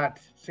 I got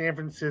San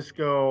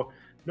Francisco,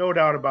 no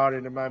doubt about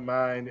it in my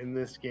mind, in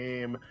this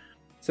game.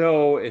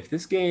 So if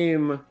this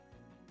game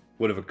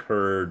would have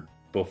occurred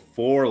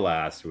before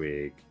last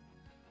week,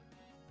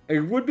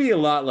 it would be a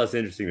lot less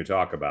interesting to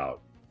talk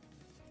about.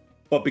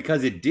 But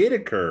because it did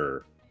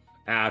occur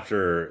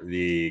after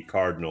the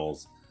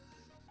Cardinals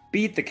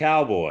beat the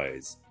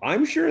Cowboys,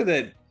 I'm sure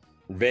that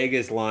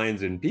Vegas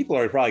lines and people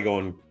are probably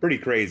going pretty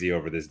crazy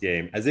over this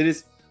game, as it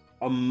is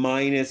a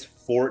minus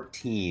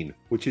 14,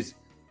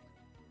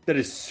 that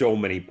is so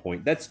many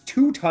points. That's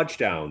 2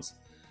 touchdowns.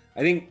 I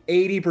think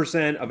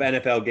 80% of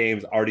NFL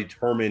games are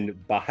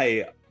determined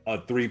by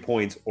 3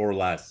 points or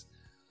less.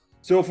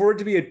 So for it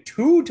to be a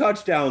 2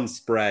 touchdown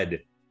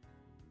spread,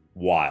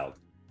 wild.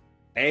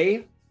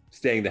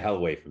 Staying the hell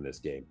away from this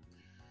game.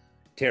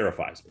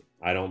 Terrifies me.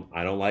 I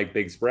don't like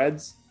big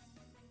spreads,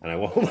 and I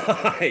won't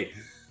lie.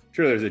 I'm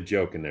sure there's a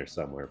joke in there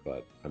somewhere,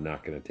 but I'm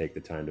not going to take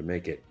the time to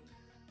make it.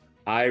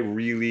 I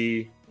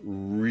really,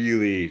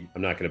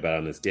 I'm not going to bet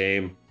on this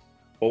game.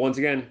 But once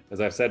again,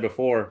 as I've said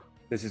before,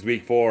 this is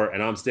week 4,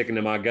 and I'm sticking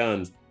to my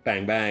guns.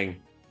 Bang, bang.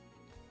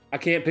 I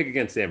can't pick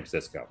against San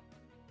Francisco.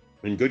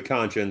 In good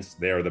conscience,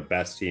 they are the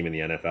best team in the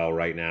NFL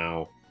right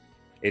now.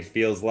 It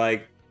feels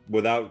like,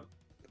 without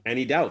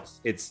any doubts,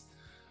 it's,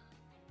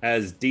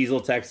 as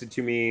Diesel texted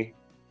to me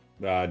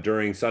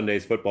during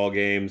Sunday's football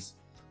games,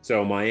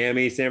 so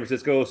Miami, San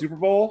Francisco, Super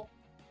Bowl.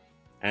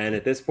 And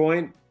at this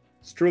point,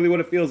 It's truly what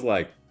it feels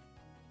like.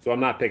 So I'm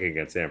not picking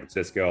against San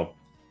Francisco,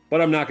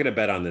 but I'm not going to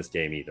bet on this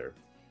game either.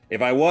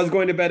 If I was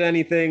going to bet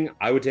anything,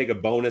 I would take a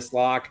bonus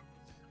lock.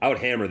 I would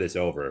hammer this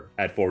over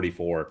at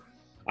 44.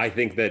 I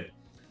think that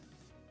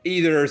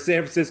either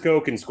San Francisco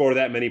can score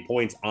that many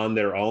points on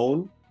their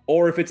own,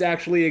 or if it's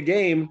actually a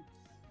game,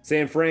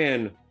 San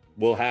Fran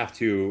will have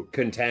to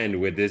contend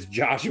with this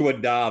Joshua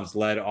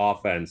Dobbs-led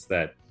offense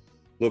that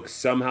looks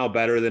somehow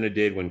better than it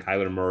did when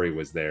Kyler Murray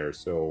was there.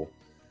 So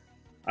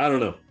I don't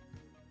know.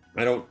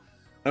 I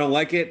don't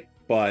like it,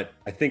 but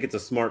I think it's a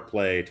smart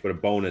play to put a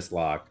bonus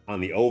lock on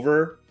the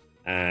over.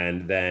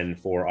 And then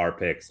for our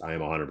picks, I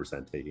am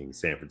 100% taking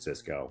San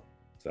Francisco.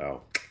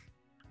 So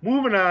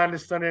moving on to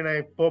Sunday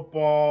Night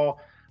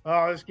Football.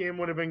 This game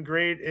would have been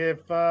great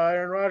if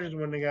Aaron Rodgers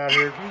wouldn't have got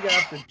hurt. We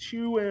got the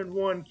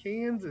 2-1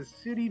 Kansas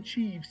City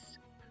Chiefs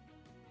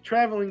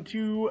traveling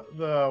to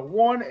the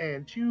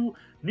 1-2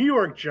 New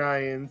York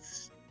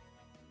Giants.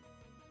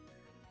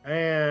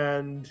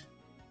 And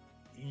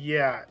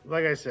yeah,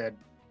 like I said,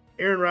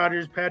 Aaron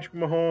Rodgers, Patrick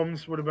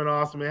Mahomes would have been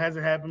awesome. It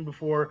hasn't happened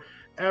before.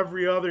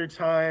 Every other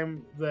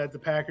time that the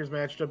Packers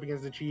matched up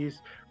against the Chiefs,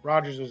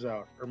 Rodgers was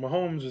out or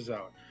Mahomes was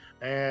out.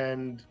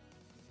 And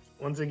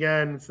once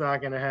again, it's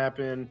not going to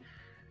happen.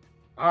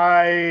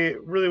 I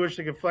really wish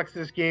they could flex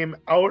this game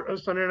out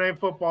of Sunday Night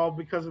Football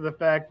because of the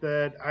fact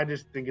that I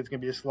just think it's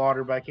going to be a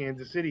slaughter by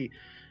Kansas City.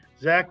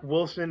 Zach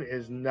Wilson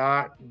is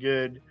not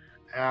good.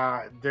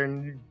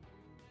 They're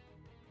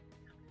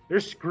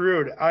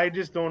screwed. I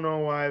just don't know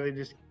why they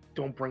just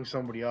don't bring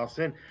somebody else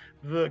in.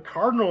 The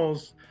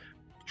Cardinals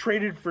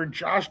traded for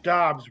Josh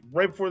Dobbs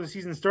right before the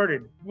season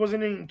started.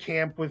 Wasn't in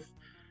camp with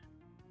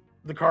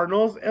the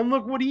Cardinals, and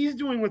look what he's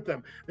doing with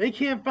them. They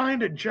can't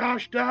find a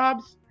Josh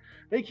Dobbs.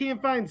 They can't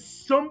find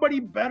somebody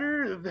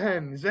better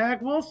than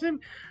Zach Wilson.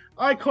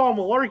 I call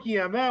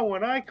malarkey on that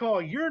one. I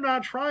call you're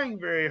not trying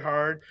very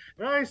hard.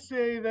 And I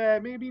say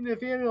that maybe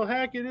Nathaniel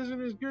Hackett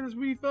isn't as good as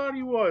we thought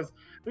he was.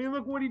 I mean,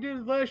 look what he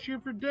did last year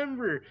for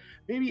Denver.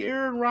 Maybe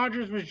Aaron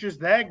Rodgers was just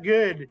that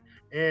good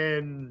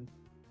in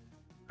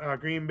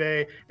Green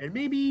Bay. And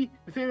maybe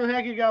Nathaniel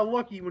Hackett got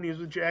lucky when he was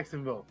with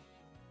Jacksonville.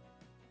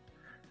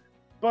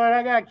 But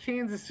I got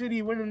Kansas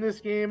City winning this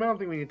game. I don't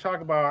think we need to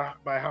talk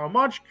about by how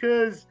much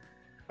because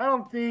I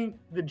don't think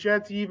the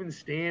Jets even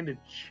stand a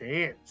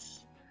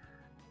chance.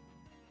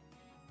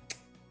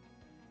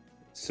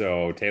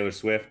 So Taylor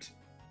Swift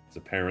is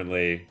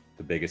apparently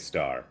the biggest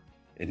star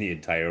in the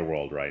entire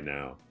world right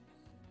now.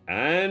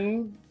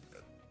 And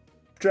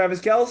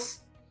Travis Kelce,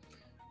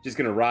 just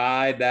going to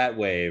ride that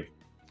wave.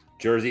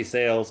 Jersey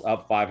sales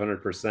up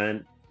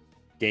 500%,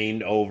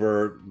 gained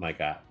over like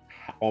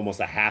almost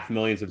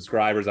 500,000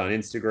 subscribers on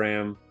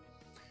Instagram.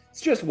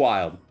 It's just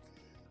wild.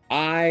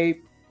 I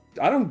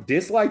don't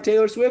dislike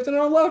Taylor Swift and I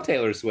don't love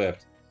Taylor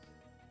Swift.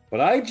 But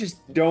I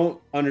just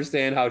don't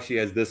understand how she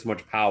has this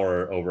much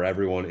power over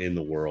everyone in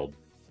the world.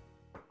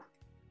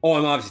 Oh,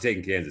 I'm obviously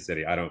taking Kansas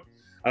City. I don't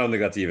think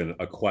that's even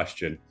a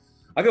question.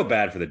 I feel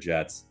bad for the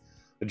Jets.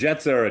 The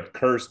Jets are a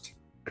cursed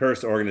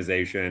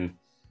organization.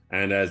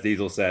 And as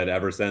Diesel said,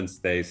 ever since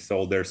they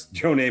Joe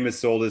Namath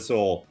sold his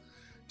soul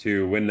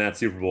to win that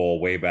Super Bowl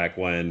way back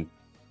when,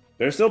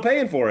 they're still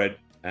paying for it.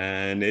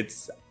 And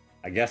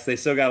I guess they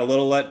still got a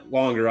little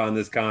longer on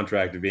this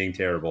contract of being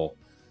terrible.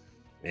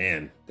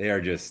 Man, they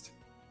are just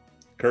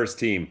cursed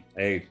team.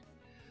 Hey,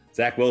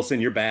 Zach Wilson,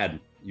 you're bad.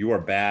 You are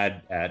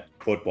bad at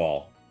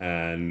football.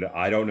 And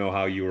I don't know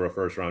how you were a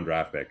first-round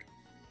draft pick.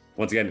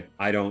 Once again,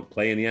 I don't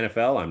play in the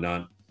NFL. I'm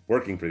not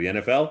working for the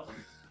NFL.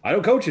 I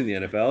don't coach in the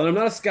NFL, and I'm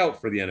not a scout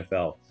for the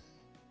NFL.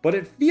 But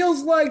it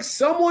feels like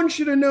someone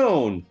should have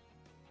known.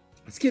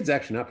 This kid's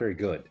actually not very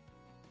good.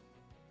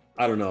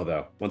 I don't know,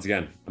 though. Once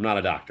again, I'm not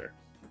a doctor.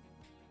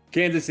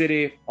 Kansas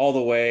City, all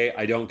the way.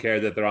 I don't care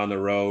that they're on the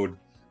road.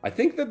 I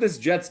think that this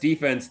Jets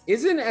defense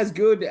isn't as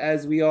good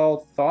as we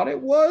all thought it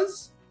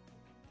was.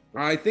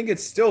 I think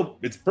it's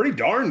pretty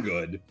darn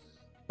good,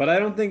 but I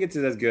don't think it's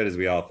as good as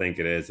we all think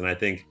it is. And I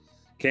think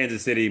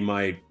Kansas City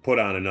might put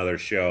on another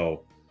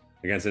show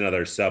against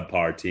another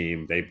subpar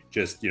team. They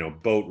just,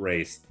 boat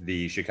raced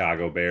the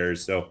Chicago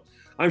Bears. So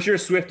I'm sure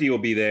Swifty will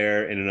be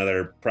there in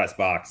another press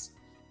box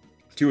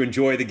to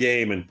enjoy the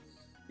game. And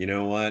you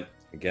know what?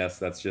 I guess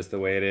that's just the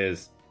way it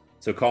is.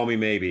 So call me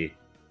maybe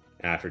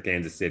after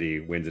Kansas City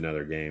wins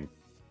another game.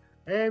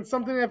 And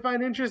something I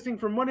find interesting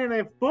for Monday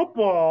Night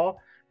Football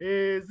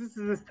is this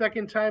is the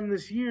second time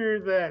this year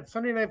that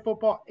Sunday Night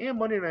Football and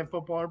Monday Night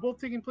Football are both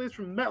taking place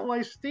from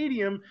MetLife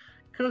Stadium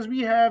because we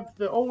have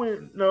the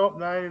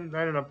I didn't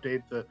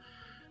update the.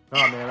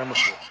 Oh man, I'm a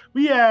fool.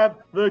 We have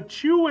the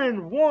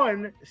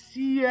 2-1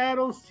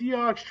 Seattle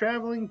Seahawks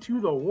traveling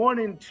to the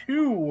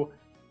 1-2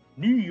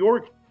 New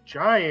York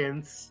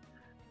Giants.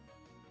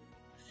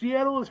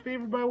 Seattle is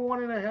favored by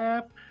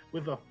 1.5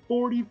 with a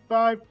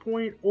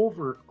 45-point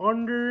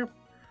over-under.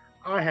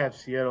 I have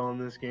Seattle in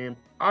this game.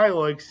 I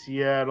like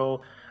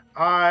Seattle.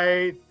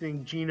 I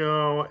think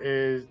Geno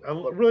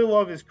I really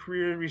love his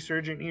career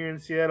resurgent here in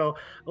Seattle.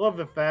 I love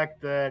the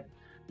fact that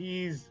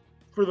he's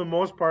for the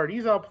most part.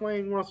 He's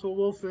outplaying Russell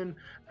Wilson,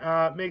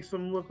 makes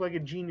him look like a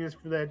genius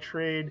for that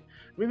trade.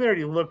 I mean, they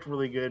already looked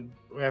really good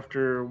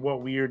after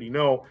what we already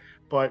know,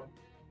 but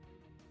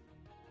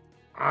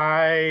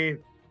I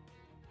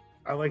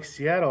like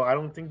Seattle. I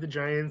don't think the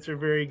Giants are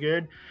very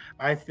good.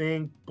 I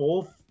think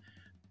both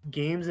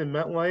games in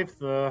MetLife,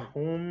 the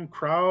home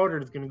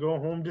crowd is going to go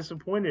home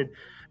disappointed,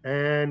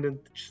 and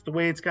just the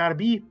way it's got to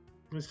be.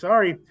 I'm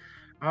sorry.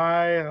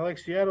 I like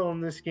Seattle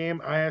in this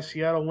game. I have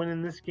Seattle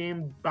winning this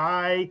game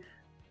by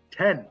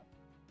 10.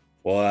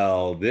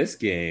 Well, this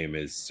game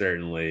is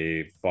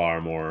certainly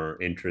far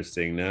more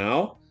interesting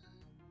now.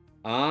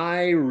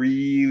 I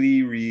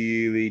really,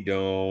 really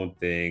don't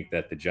think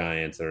that the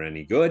Giants are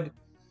any good,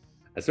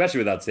 especially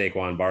without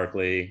Saquon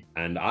Barkley.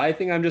 And I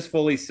think I'm just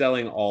fully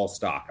selling all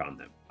stock on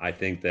them. I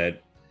think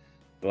that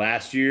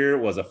last year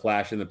was a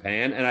flash in the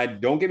pan. And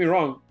don't get me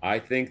wrong, I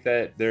think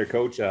that their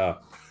coach,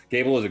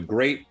 Gable, is a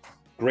great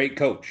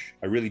coach.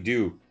 I really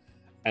do.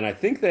 And I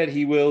think that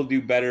he will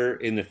do better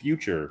in the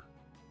future.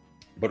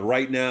 But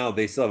right now,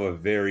 they still have a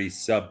very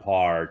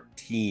subpar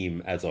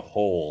team as a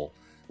whole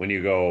when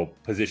you go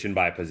position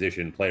by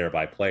position, player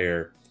by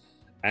player.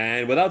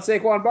 And without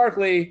Saquon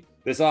Barkley,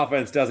 this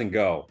offense doesn't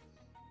go.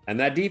 And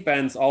that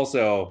defense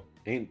also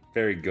ain't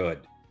very good.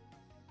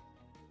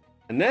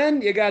 And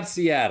then you got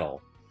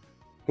Seattle,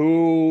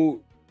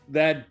 who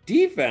that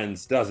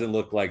defense doesn't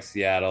look like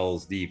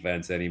Seattle's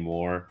defense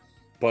anymore.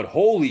 But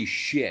holy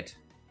shit,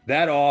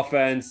 that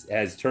offense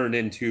has turned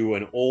into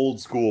an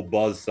old school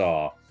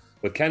buzzsaw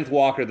with Kenneth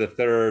Walker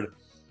III,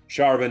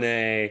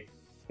 Charbonnet,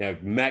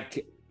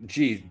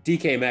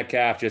 DK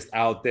Metcalf just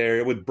out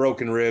there with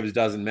broken ribs,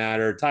 doesn't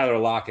matter. Tyler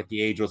Lockett,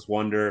 the ageless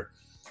wonder.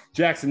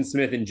 Jackson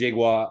Smith and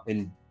Jigwa.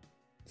 And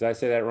did I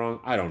say that wrong?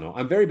 I don't know.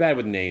 I'm very bad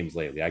with names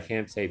lately. I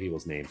can't say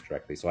people's names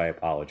correctly, so I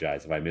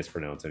apologize if I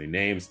mispronounce any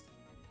names.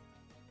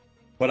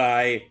 But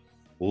I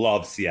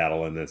love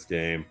Seattle in this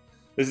game.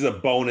 This is a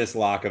bonus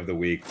lock of the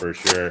week for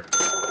sure.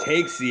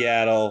 Take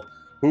Seattle,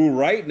 who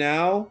right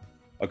now,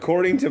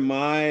 according to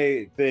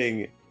my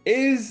thing,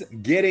 is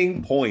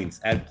getting points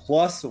at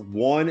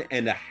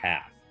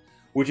 +1.5,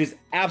 which is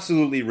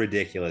absolutely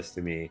ridiculous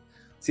to me.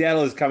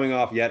 Seattle is coming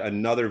off yet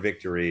another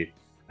victory,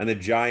 and the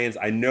Giants,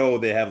 I know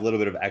they have a little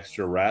bit of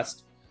extra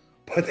rest,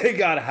 but they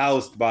got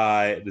housed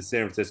by the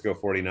San Francisco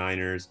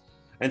 49ers,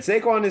 and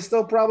Saquon is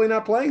still probably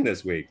not playing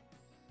this week.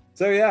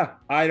 So yeah,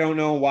 I don't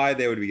know why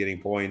they would be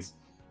getting points.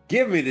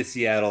 Give me the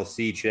Seattle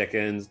Sea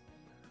Chickens.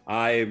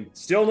 I'm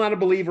still not a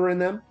believer in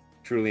them.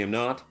 Truly am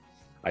not.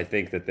 I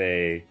think that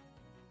they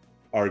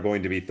are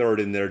going to be third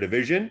in their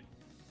division,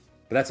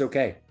 but that's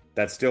okay.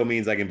 That still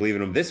means I can believe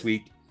in them this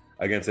week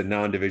against a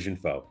non-division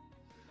foe.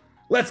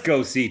 Let's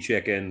go, Sea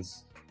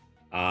Chickens.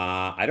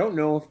 I don't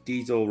know if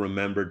Diesel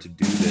remembered to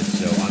do this,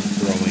 so I'm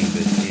throwing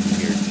this in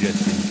here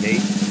just in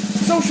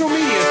case. Social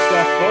media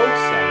stuff, folks.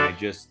 And I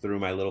just threw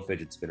my little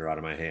fidget spinner out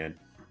of my hand.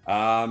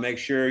 Make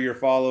sure you're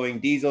following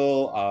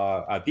Diesel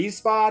at these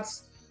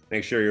spots.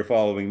 Make sure you're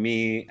following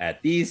me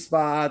at these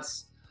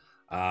spots.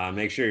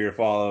 Make sure you're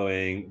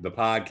following the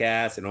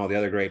podcast and all the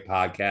other great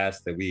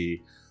podcasts that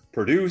we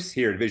produce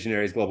here at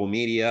Visionaries Global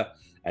Media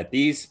at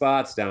these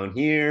spots down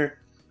here.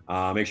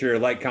 Make sure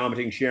you're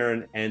commenting,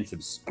 sharing, and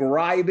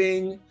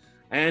subscribing.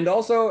 And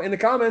also in the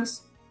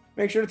comments,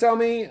 make sure to tell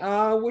me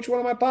which one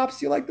of my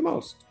pops you like the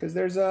most, because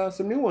there's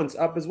some new ones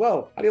up as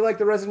well. How do you like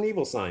the Resident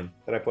Evil sign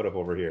that I put up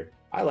over here?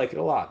 I like it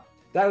a lot.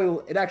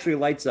 It actually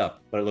lights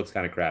up, but it looks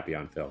kind of crappy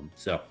on film.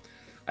 So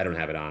I don't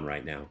have it on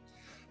right now.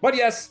 But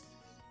yes,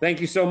 thank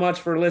you so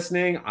much for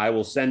listening. I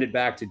will send it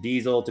back to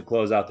Diesel to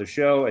close out the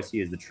show, as he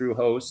is the true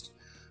host.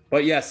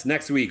 But yes,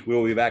 next week we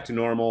will be back to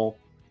normal.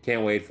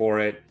 Can't wait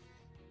for it.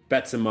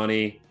 Bet some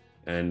money,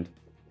 and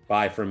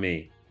bye from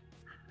me.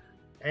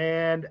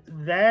 And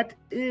that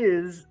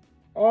is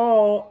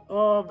all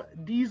of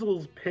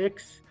Diesel's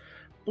picks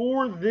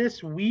for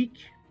this week.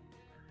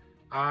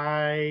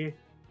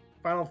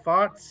 Final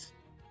thoughts.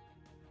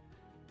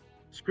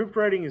 Script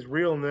writing is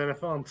real in the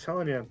NFL, I'm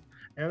telling you.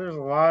 And there's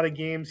a lot of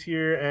games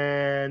here,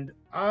 and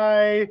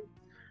I'm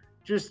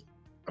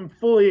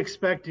fully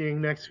expecting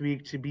next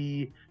week to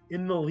be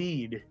in the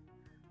lead,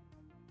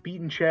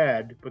 beating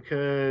Chad,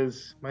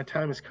 because my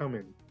time is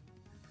coming.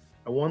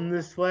 I won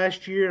this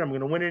last year, and I'm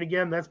going to win it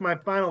again. That's my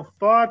final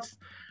thoughts.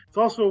 It's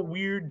also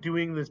weird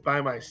doing this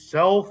by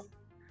myself.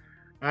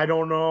 I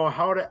don't know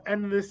how to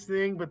end this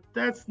thing, but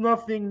that's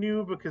nothing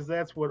new, because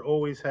that's what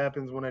always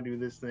happens when I do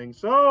this thing.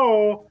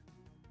 So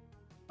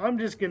I'm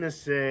just going to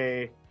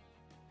say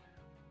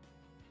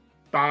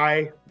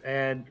bye,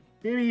 and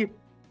maybe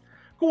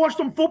go watch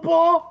some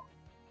football.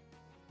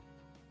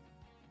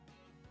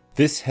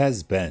 This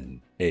has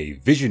been a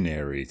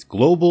Visionaries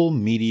Global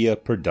Media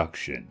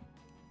production.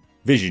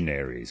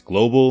 Visionaries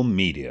Global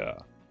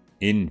Media,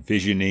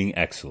 envisioning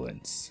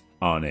excellence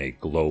on a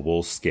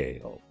global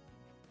scale.